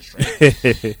changed, right?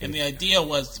 And the idea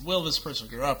was, will this person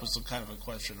grow up, was kind of a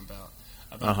question about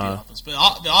The Office. But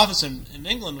The Office in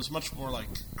England was much more like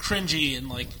cringy and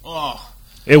like,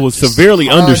 it was severely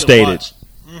understated.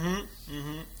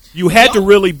 You had to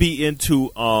really be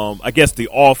into, I guess, The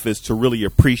Office to really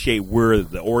appreciate where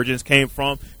the origins came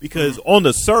from. Because on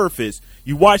the surface,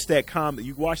 you watch that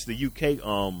you watch the UK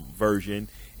version,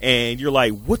 and you're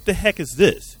like, "What the heck is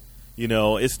this?"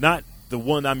 It's not the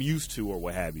one I'm used to, or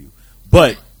what have you.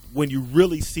 But when you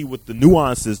really see what the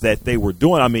nuances that they were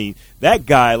doing, I mean, that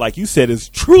guy, like you said, is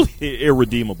truly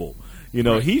irredeemable.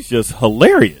 He's just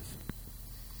hilarious.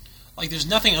 Like, there's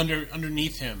nothing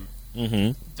underneath him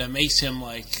that makes him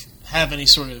like have any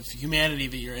sort of humanity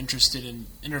that you're interested in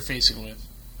interfacing with.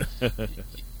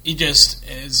 He just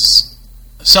is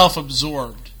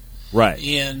self-absorbed, right?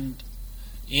 And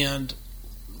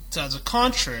as a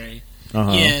contrary,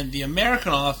 in the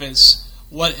American Office,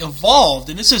 what evolved,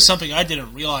 and this is something I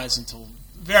didn't realize until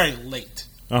very late,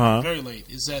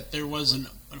 is that there was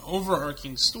an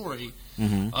overarching story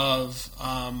of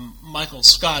Michael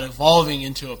Scott evolving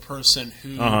into a person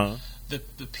who the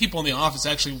people in the office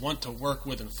actually want to work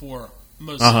with and for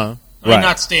most. I mean,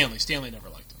 not Stanley. Stanley never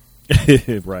liked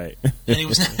him. Right. And he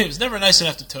was never nice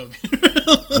enough to Toby.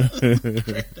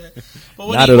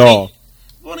 But not at all.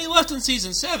 When he left in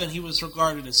season 7, he was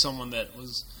regarded as someone that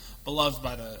was beloved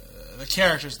by the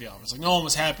characters of the office. Like, no one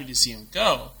was happy to see him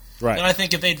go. Right. And I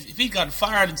think if he'd gotten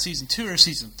fired in season 2 or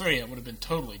season 3, it would have been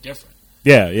totally different.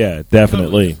 Yeah,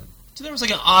 definitely. So there was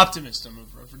like an optimism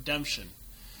of redemption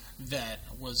that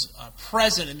was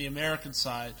present in the American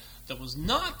side that was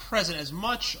not present as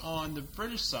much on the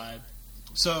British side.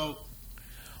 So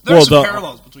there are some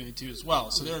parallels between the two as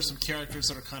well. So there are some characters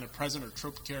that are kind of present, or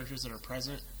trope characters that are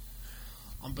present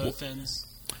on both ends.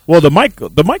 Well, the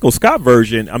Michael Scott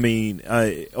version, I mean,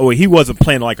 he wasn't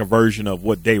playing like a version of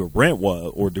what David Brent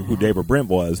was, or who David Brent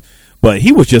was, but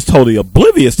he was just totally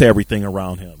oblivious to everything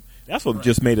around him. That's what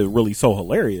just made it really so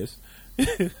hilarious.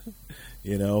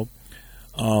 You know?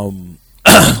 Michael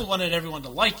wanted everyone to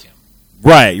like him.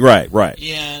 Right.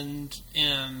 And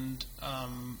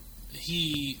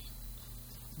he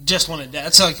just wanted that.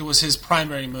 It's like it was his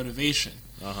primary motivation.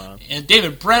 And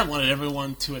David Brent wanted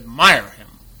everyone to admire him.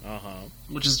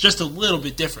 Which is just a little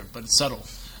bit different, but it's subtle.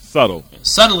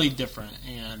 Subtly different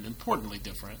and importantly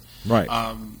different. Right.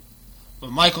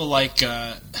 But Michael,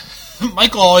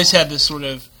 Michael always had this sort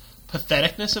of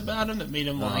patheticness about him that made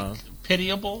him,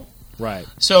 pitiable. Right.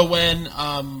 So when,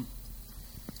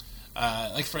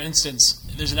 for instance,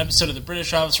 there's an episode of The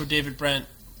British Office where David Brent,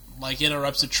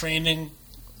 interrupts a training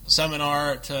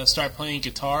seminar to start playing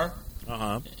guitar.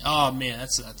 Oh, man,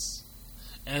 that's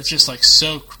and it's just,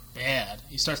 so bad.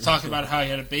 He starts talking about how he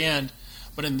had a band,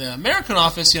 but in the American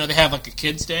office, they have a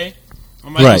kids' day.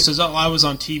 And Michael says, "Oh, I was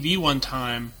on TV one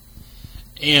time,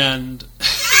 and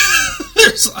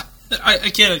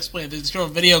I can't explain it. They show a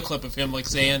video clip of him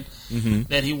saying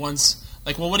that he once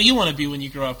well, what do you want to be when you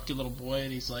grow up, you little boy?"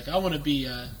 And he's like, "I want to be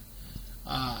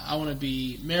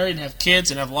married and have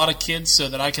kids and have a lot of kids so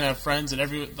that I can have friends and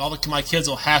my kids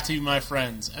will have to be my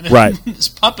friends." And then this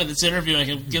puppet that's interviewing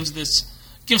him gives this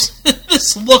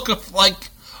look of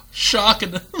shock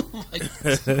and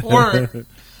horror.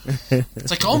 It's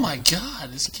like, oh my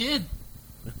god, this kid.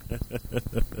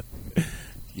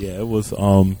 Yeah, it was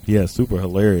super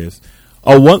hilarious.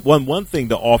 One thing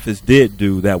The Office did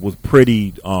do that was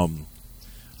pretty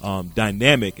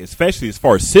dynamic, especially as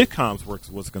far as sitcoms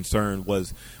was concerned,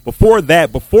 was before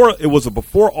it was a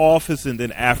before Office and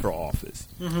then after Office.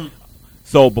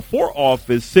 So before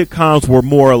Office, sitcoms were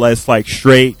more or less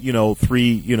straight,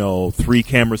 three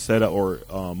camera setup or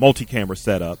multi-camera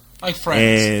setup. Like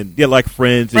Friends. And like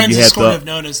Friends. Friends and you is had sort of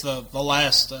known as the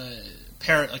last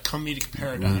comedic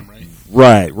paradigm,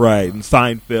 right? Right. And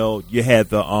Seinfeld, you had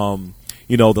the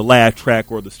the laugh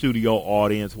track or the studio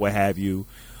audience, what have you.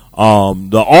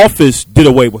 The Office did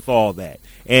away with all that.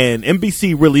 And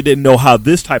NBC really didn't know how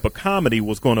this type of comedy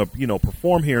was going to,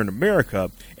 perform here in America.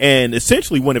 And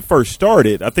essentially, when it first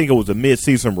started, I think it was a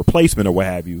mid-season replacement or what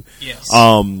have you. Yes.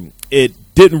 It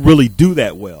didn't really do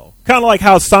that well. Kind of like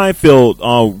how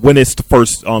Seinfeld, when it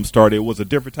first started, it was a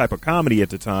different type of comedy at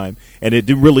the time, and it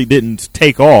really didn't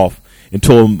take off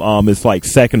until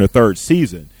its second or third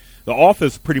season. The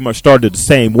Office pretty much started the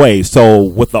same way. So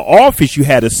with The Office, you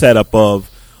had a setup of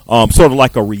sort of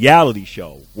like a reality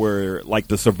show where,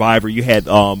 the Survivor, you had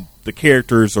the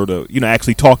characters or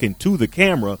actually talking to the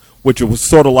camera, which was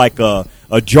sort of like a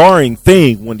jarring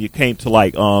thing when you came to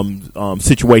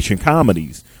situation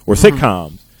comedies or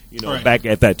sitcoms, back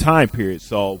at that time period.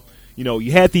 So,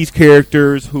 you had these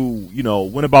characters who,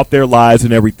 went about their lives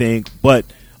and everything, but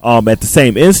at the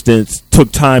same instance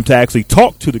took time to actually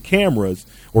talk to the cameras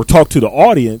or talk to the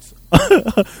audience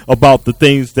about the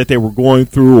things that they were going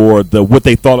through or what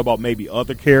they thought about maybe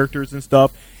other characters and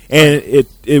stuff. And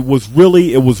it was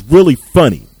really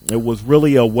funny. It was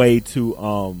really a way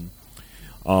to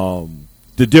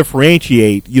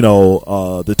differentiate,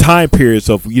 the time periods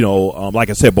of, like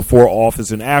I said, before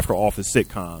Office and after Office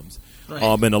sitcoms. Right.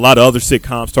 And a lot of other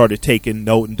sitcoms started taking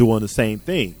note and doing the same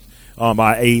thing.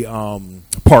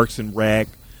 Parks and Rec,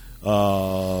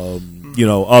 other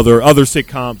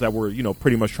sitcoms that were,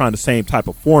 pretty much trying the same type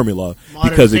of formula.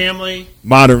 Modern Family.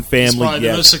 It's probably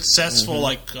yes. the most successful,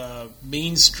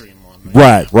 mainstream one.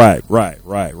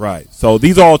 Right. So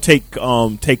these all take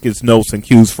its notes and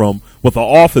cues from what The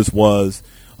Office was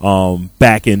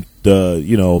back in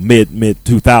the mid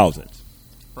 2000s.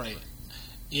 Right.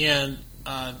 And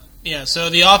so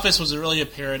The Office was really a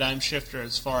paradigm shifter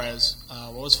as far as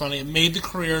what was funny. It made the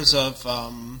careers of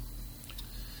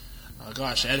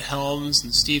Ed Helms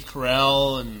and Steve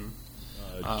Carell and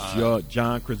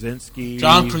John Krasinski.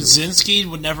 John Krasinski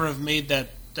would never have made that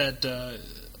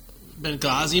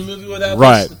Benghazi movie without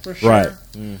right, this, for sure. Right.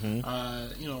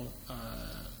 Mm-hmm.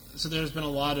 So there's been a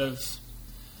lot of,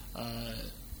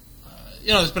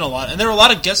 there's been a lot, and there were a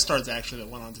lot of guest stars actually that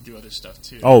went on to do other stuff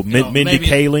too. Oh, Mindy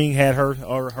Kaling had her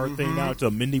thing now. It's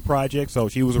a Mindy Project, so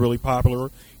she was really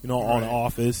popular. On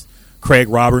Office. Craig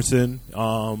Robertson.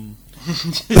 Daryl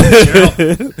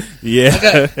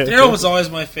was always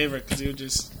my favorite because he would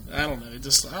just. I don't know.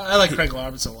 I like Craig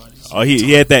Robertson a lot.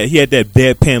 He had that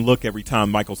deadpan look every time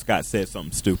Michael Scott said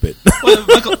something stupid. Well,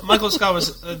 Michael Scott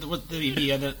was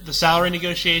the salary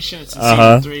negotiation. It's in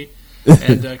season 3,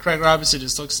 and Craig Robinson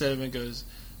just looks at him and goes,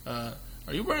 "Are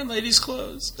you wearing ladies'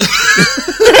 clothes?"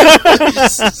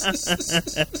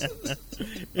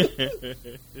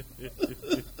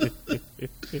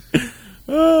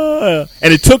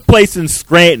 And it took place in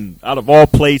Scranton, out of all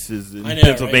places in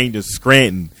Pennsylvania, right?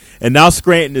 Scranton. And now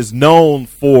Scranton is known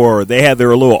for, they have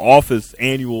their little office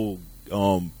annual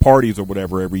parties or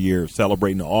whatever every year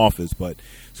celebrating the office. But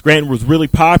Scranton was really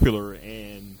popular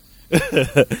and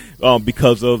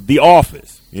because of The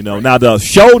Office. Right. Now the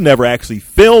show never actually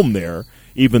filmed there,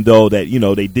 even though that,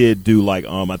 they did do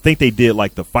I think they did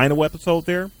the final episode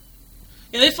there.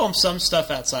 Yeah, they filmed some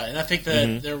stuff outside. And I think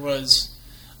that there was...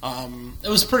 it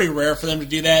was pretty rare for them to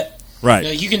do that.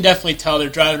 Right. You can definitely tell they're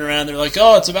driving around. They're like,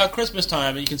 oh, it's about Christmas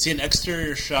time. And you can see an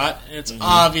exterior shot. And it's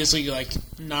obviously,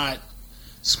 not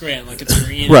Scranton. It's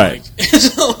green. Right.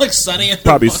 It's sunny.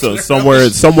 Probably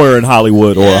somewhere in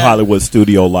Hollywood or a Hollywood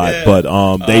studio lot. Yeah.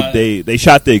 But they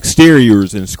shot the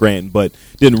exteriors in Scranton, but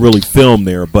didn't really film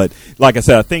there. But like I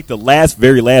said, I think the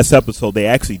very last episode, they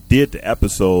actually did the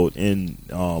episode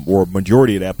or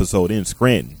majority of the episode in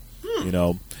Scranton,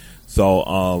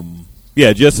 So,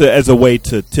 just as a way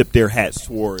to tip their hats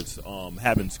towards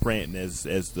having Scranton as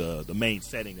the main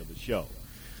setting of the show.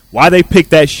 Why they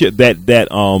picked that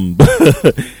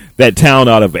that town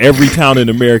out of every town in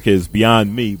America is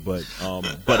beyond me. But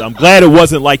I'm glad it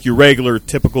wasn't like your regular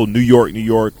typical New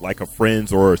York, like a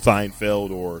Friends or a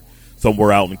Seinfeld or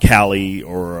somewhere out in Cali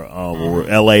or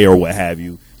L.A. or what have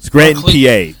you. Scranton,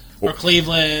 PA, or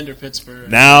Cleveland or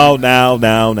Pittsburgh. Now.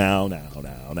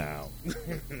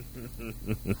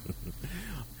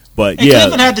 But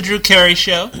Cleveland had the Drew Carey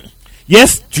show.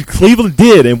 Yes, Cleveland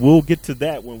did, and we'll get to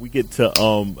that when we get to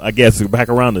I guess back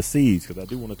around the seas because I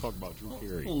do want to talk about Drew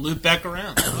Carey. We'll loop back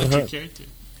around. Drew Carey too.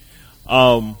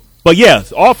 But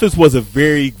yes, Office was a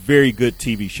very, very good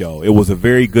TV show. It was a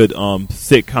very good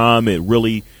sitcom. It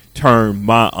really turned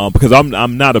my because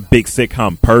I'm not a big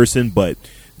sitcom person, but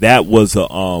that was a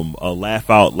laugh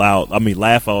out loud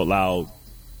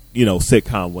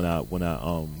sitcom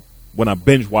when I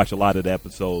binge watch a lot of the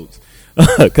episodes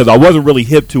because I wasn't really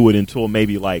hip to it until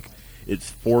maybe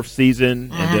its 4th season,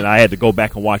 and then I had to go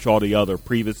back and watch all the other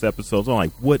previous episodes. I'm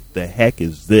like, what the heck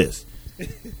is this?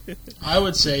 I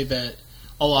would say that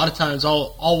a lot of times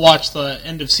I'll watch the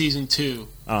end of season 2,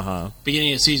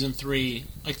 beginning of season 3,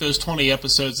 those 20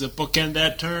 episodes that bookend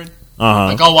that turn.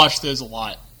 I'll watch those a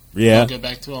lot. Yeah, I'll go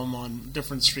back to them on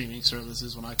different streaming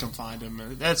services when I can find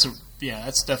them. That's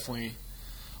definitely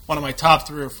one of my top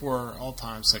 3 or 4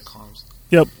 all-time sitcoms.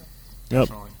 Yep.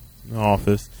 Definitely.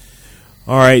 Office.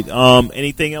 All right.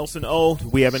 Anything else in O? Do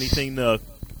we have anything to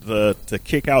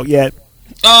kick out yet?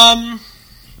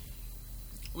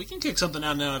 We can kick something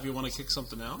out now if you want to kick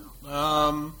something out.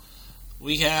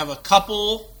 We have a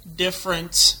couple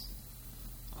different...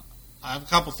 I have a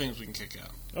couple things we can kick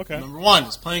out. Okay. Number 1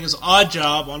 is playing as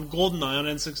Oddjob on GoldenEye on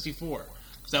N64.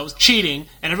 Because that was cheating,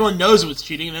 and everyone knows it was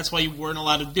cheating, and that's why you weren't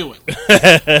allowed to do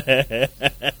it.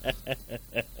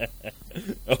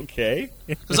 Okay.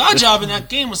 Because Oddjob in that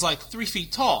game was 3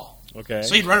 feet tall. Okay.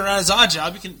 So you'd run around as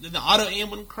Oddjob. The auto aim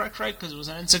wouldn't correct right because it was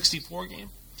an N64 game.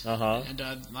 And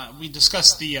we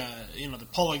discussed the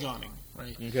polygoning,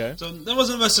 right? Okay. So that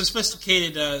wasn't the most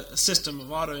sophisticated system of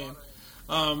auto aim.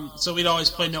 So we'd always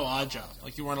play no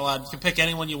Oddjob. You weren't allowed. You could pick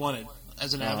anyone you wanted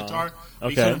as an avatar.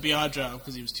 But you couldn't be Oddjob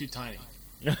because he was too tiny.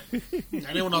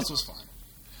 Anyone else was fine.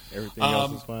 Everything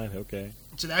else was fine. Okay.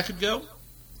 So that could go.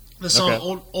 The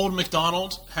song Old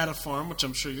MacDonald Had a Farm, which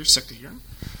I'm sure you're sick of hearing,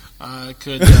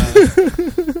 could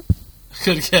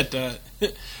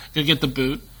get the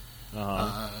boot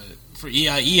for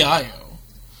E-I-E-I-O.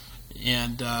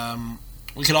 And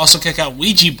we could also kick out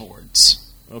Ouija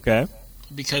boards. Okay.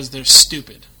 Because they're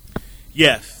stupid.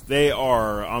 Yes, they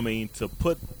are. I mean, to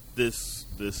put this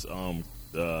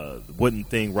wooden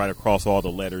thing right across all the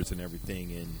letters and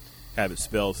everything and have it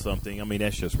spell something, I mean,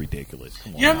 that's just ridiculous.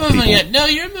 Come on, you're moving it. No,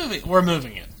 you're moving. We're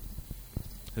moving it.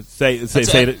 Say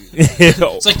that.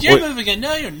 It's you're moving it.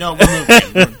 No, we're moving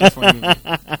it. We're definitely moving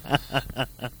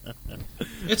it.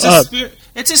 It's a spirit.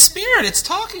 It's a spirit. It's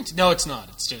talking to. No, it's not.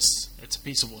 It's a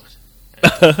piece of wood.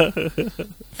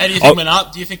 And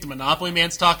do you think the Monopoly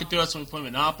man's talking to us when we play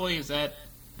Monopoly? Is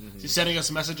he sending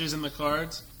us messages in the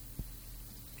cards?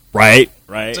 Right.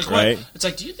 It's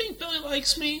like, do you think Billy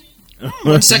likes me?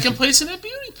 I'm in second place in a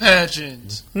beauty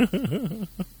pageant. What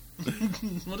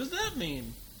does that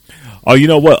mean? Oh, you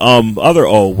know what?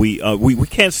 We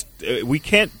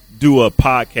can't do a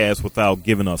podcast without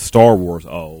giving a Star Wars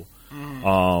O.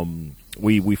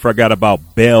 We forgot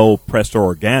about Bell Presto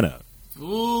Organa.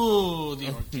 Ooh, the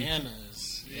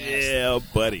Organas. Yes. Yeah,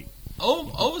 buddy.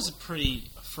 O is a pretty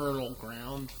fertile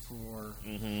ground for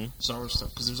Star Wars stuff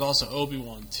because there's also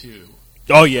Obi-Wan too.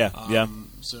 Oh yeah,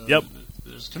 So yep.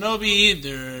 There's Kenobi.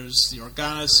 There's the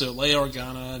Organa. So Leia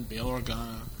Organa and Bail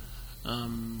Organa.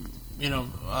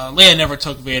 Leia never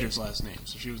took Vader's last name,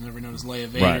 so she was never known as Leia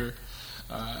Vader.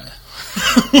 Right.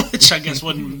 Which I guess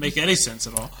wouldn't make any sense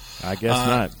at all. I guess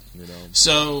not.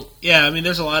 So yeah, I mean,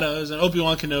 there's a lot of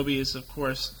Obi-Wan Kenobi is, of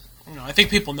course. I think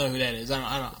people know who that is.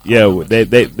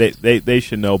 They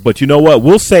should know. But you know what?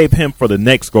 We'll save him for the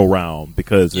next go round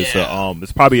because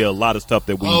it's probably a lot of stuff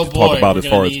that we need to talk about as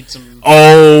far as.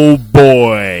 Oh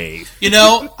boy!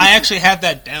 I actually have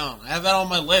that down. I have that on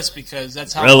my list because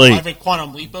that's how I think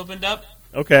Quantum Leap opened up.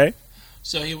 Okay.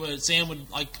 So Sam would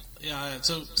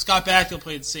so Scott Bakula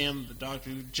played Sam the Doctor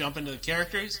who would jump into the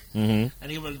characters, and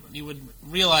he would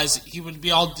realize he would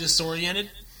be all disoriented.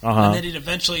 And then he'd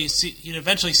eventually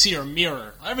see her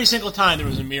mirror. Every single time there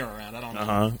was a mirror around. I don't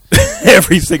know.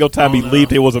 Every single time he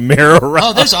leaped, there was a mirror around.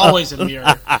 Oh, there's always a mirror.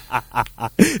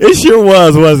 It sure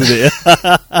was, wasn't it?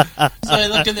 So he'd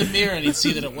look in the mirror and he'd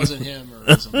see that it wasn't him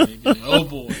or something. He'd be like, oh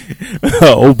boy.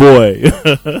 Oh boy.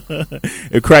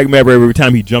 It cracked me up every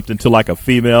time he jumped into like a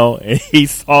female and he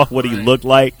saw what he looked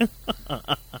like.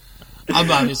 I'm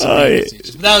obviously but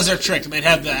that was their trick. They'd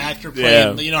have the actor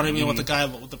play, you know what I mean, what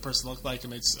the person looked like,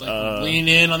 and they'd lean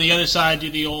in on the other side, do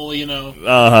the old, old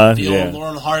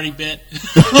Lauren Hardy bit,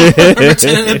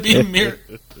 pretending to be a mirror.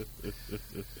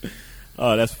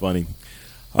 Oh, that's funny.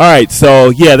 All right,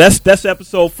 so yeah, that's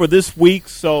episode for this week.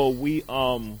 So we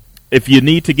if you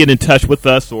need to get in touch with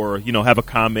us or have a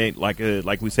comment,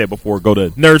 like we said before, go to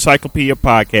Nerdcyclopedia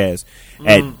Podcast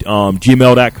at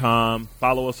gmail.com.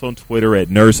 Follow us on Twitter at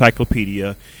Nerdcyclopedia.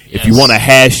 Yes. If you want to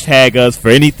hashtag us for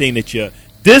anything that you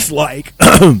dislike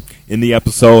in the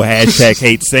episode, hashtag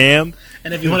Hate Sam.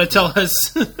 And if you want to tell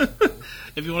us,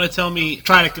 if you want to tell me,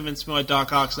 try to convince me why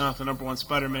Doc Ock's not the number one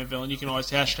Spider-Man villain, you can always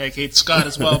hashtag Hate Scott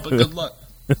as well. But good luck.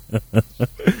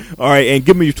 All right, and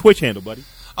give me your Twitch handle, buddy.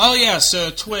 Oh, yeah,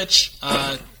 so Twitch,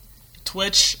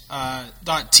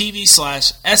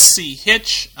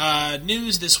 twitch.tv/SCHitch.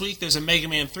 News this week, there's a Mega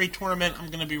Man 3 tournament I'm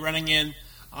going to be running in.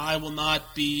 I will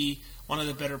not be one of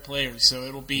the better players, so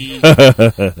it'll be...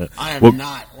 I am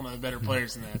not one of the better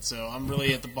players in that, so I'm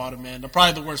really at the bottom end. I'm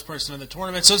probably the worst person in the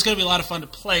tournament, so it's going to be a lot of fun to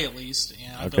play, at least.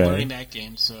 And I've been learning that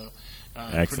game, so...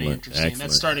 pretty interesting. Excellent.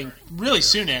 That's starting really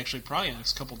soon, actually, probably in the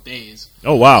next couple of days.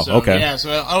 Oh, wow. So, okay. Yeah,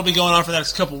 so I'll be going on for the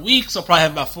next couple of weeks. I'll probably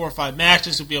have about 4 or 5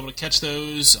 matches. We'll be able to catch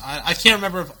those. I can't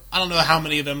remember I don't know how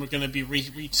many of them are going to be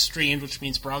re-streamed, which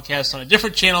means broadcast on a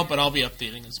different channel, but I'll be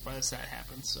updating as soon as that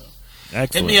happens. So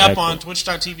hit me up on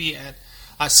twitch.tv at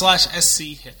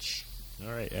 /SCHitch.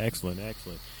 All right, excellent.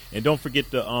 And don't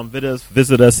forget to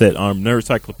visit us at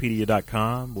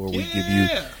nerdcyclopedia.com where we give you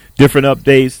different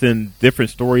updates and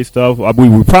different story stuff.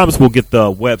 We promise we'll get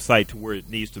the website to where it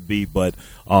needs to be, but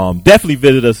definitely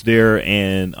visit us there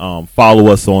and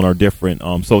follow us on our different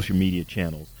social media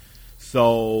channels.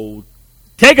 So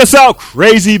take us out,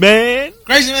 crazy man.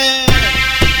 Crazy man.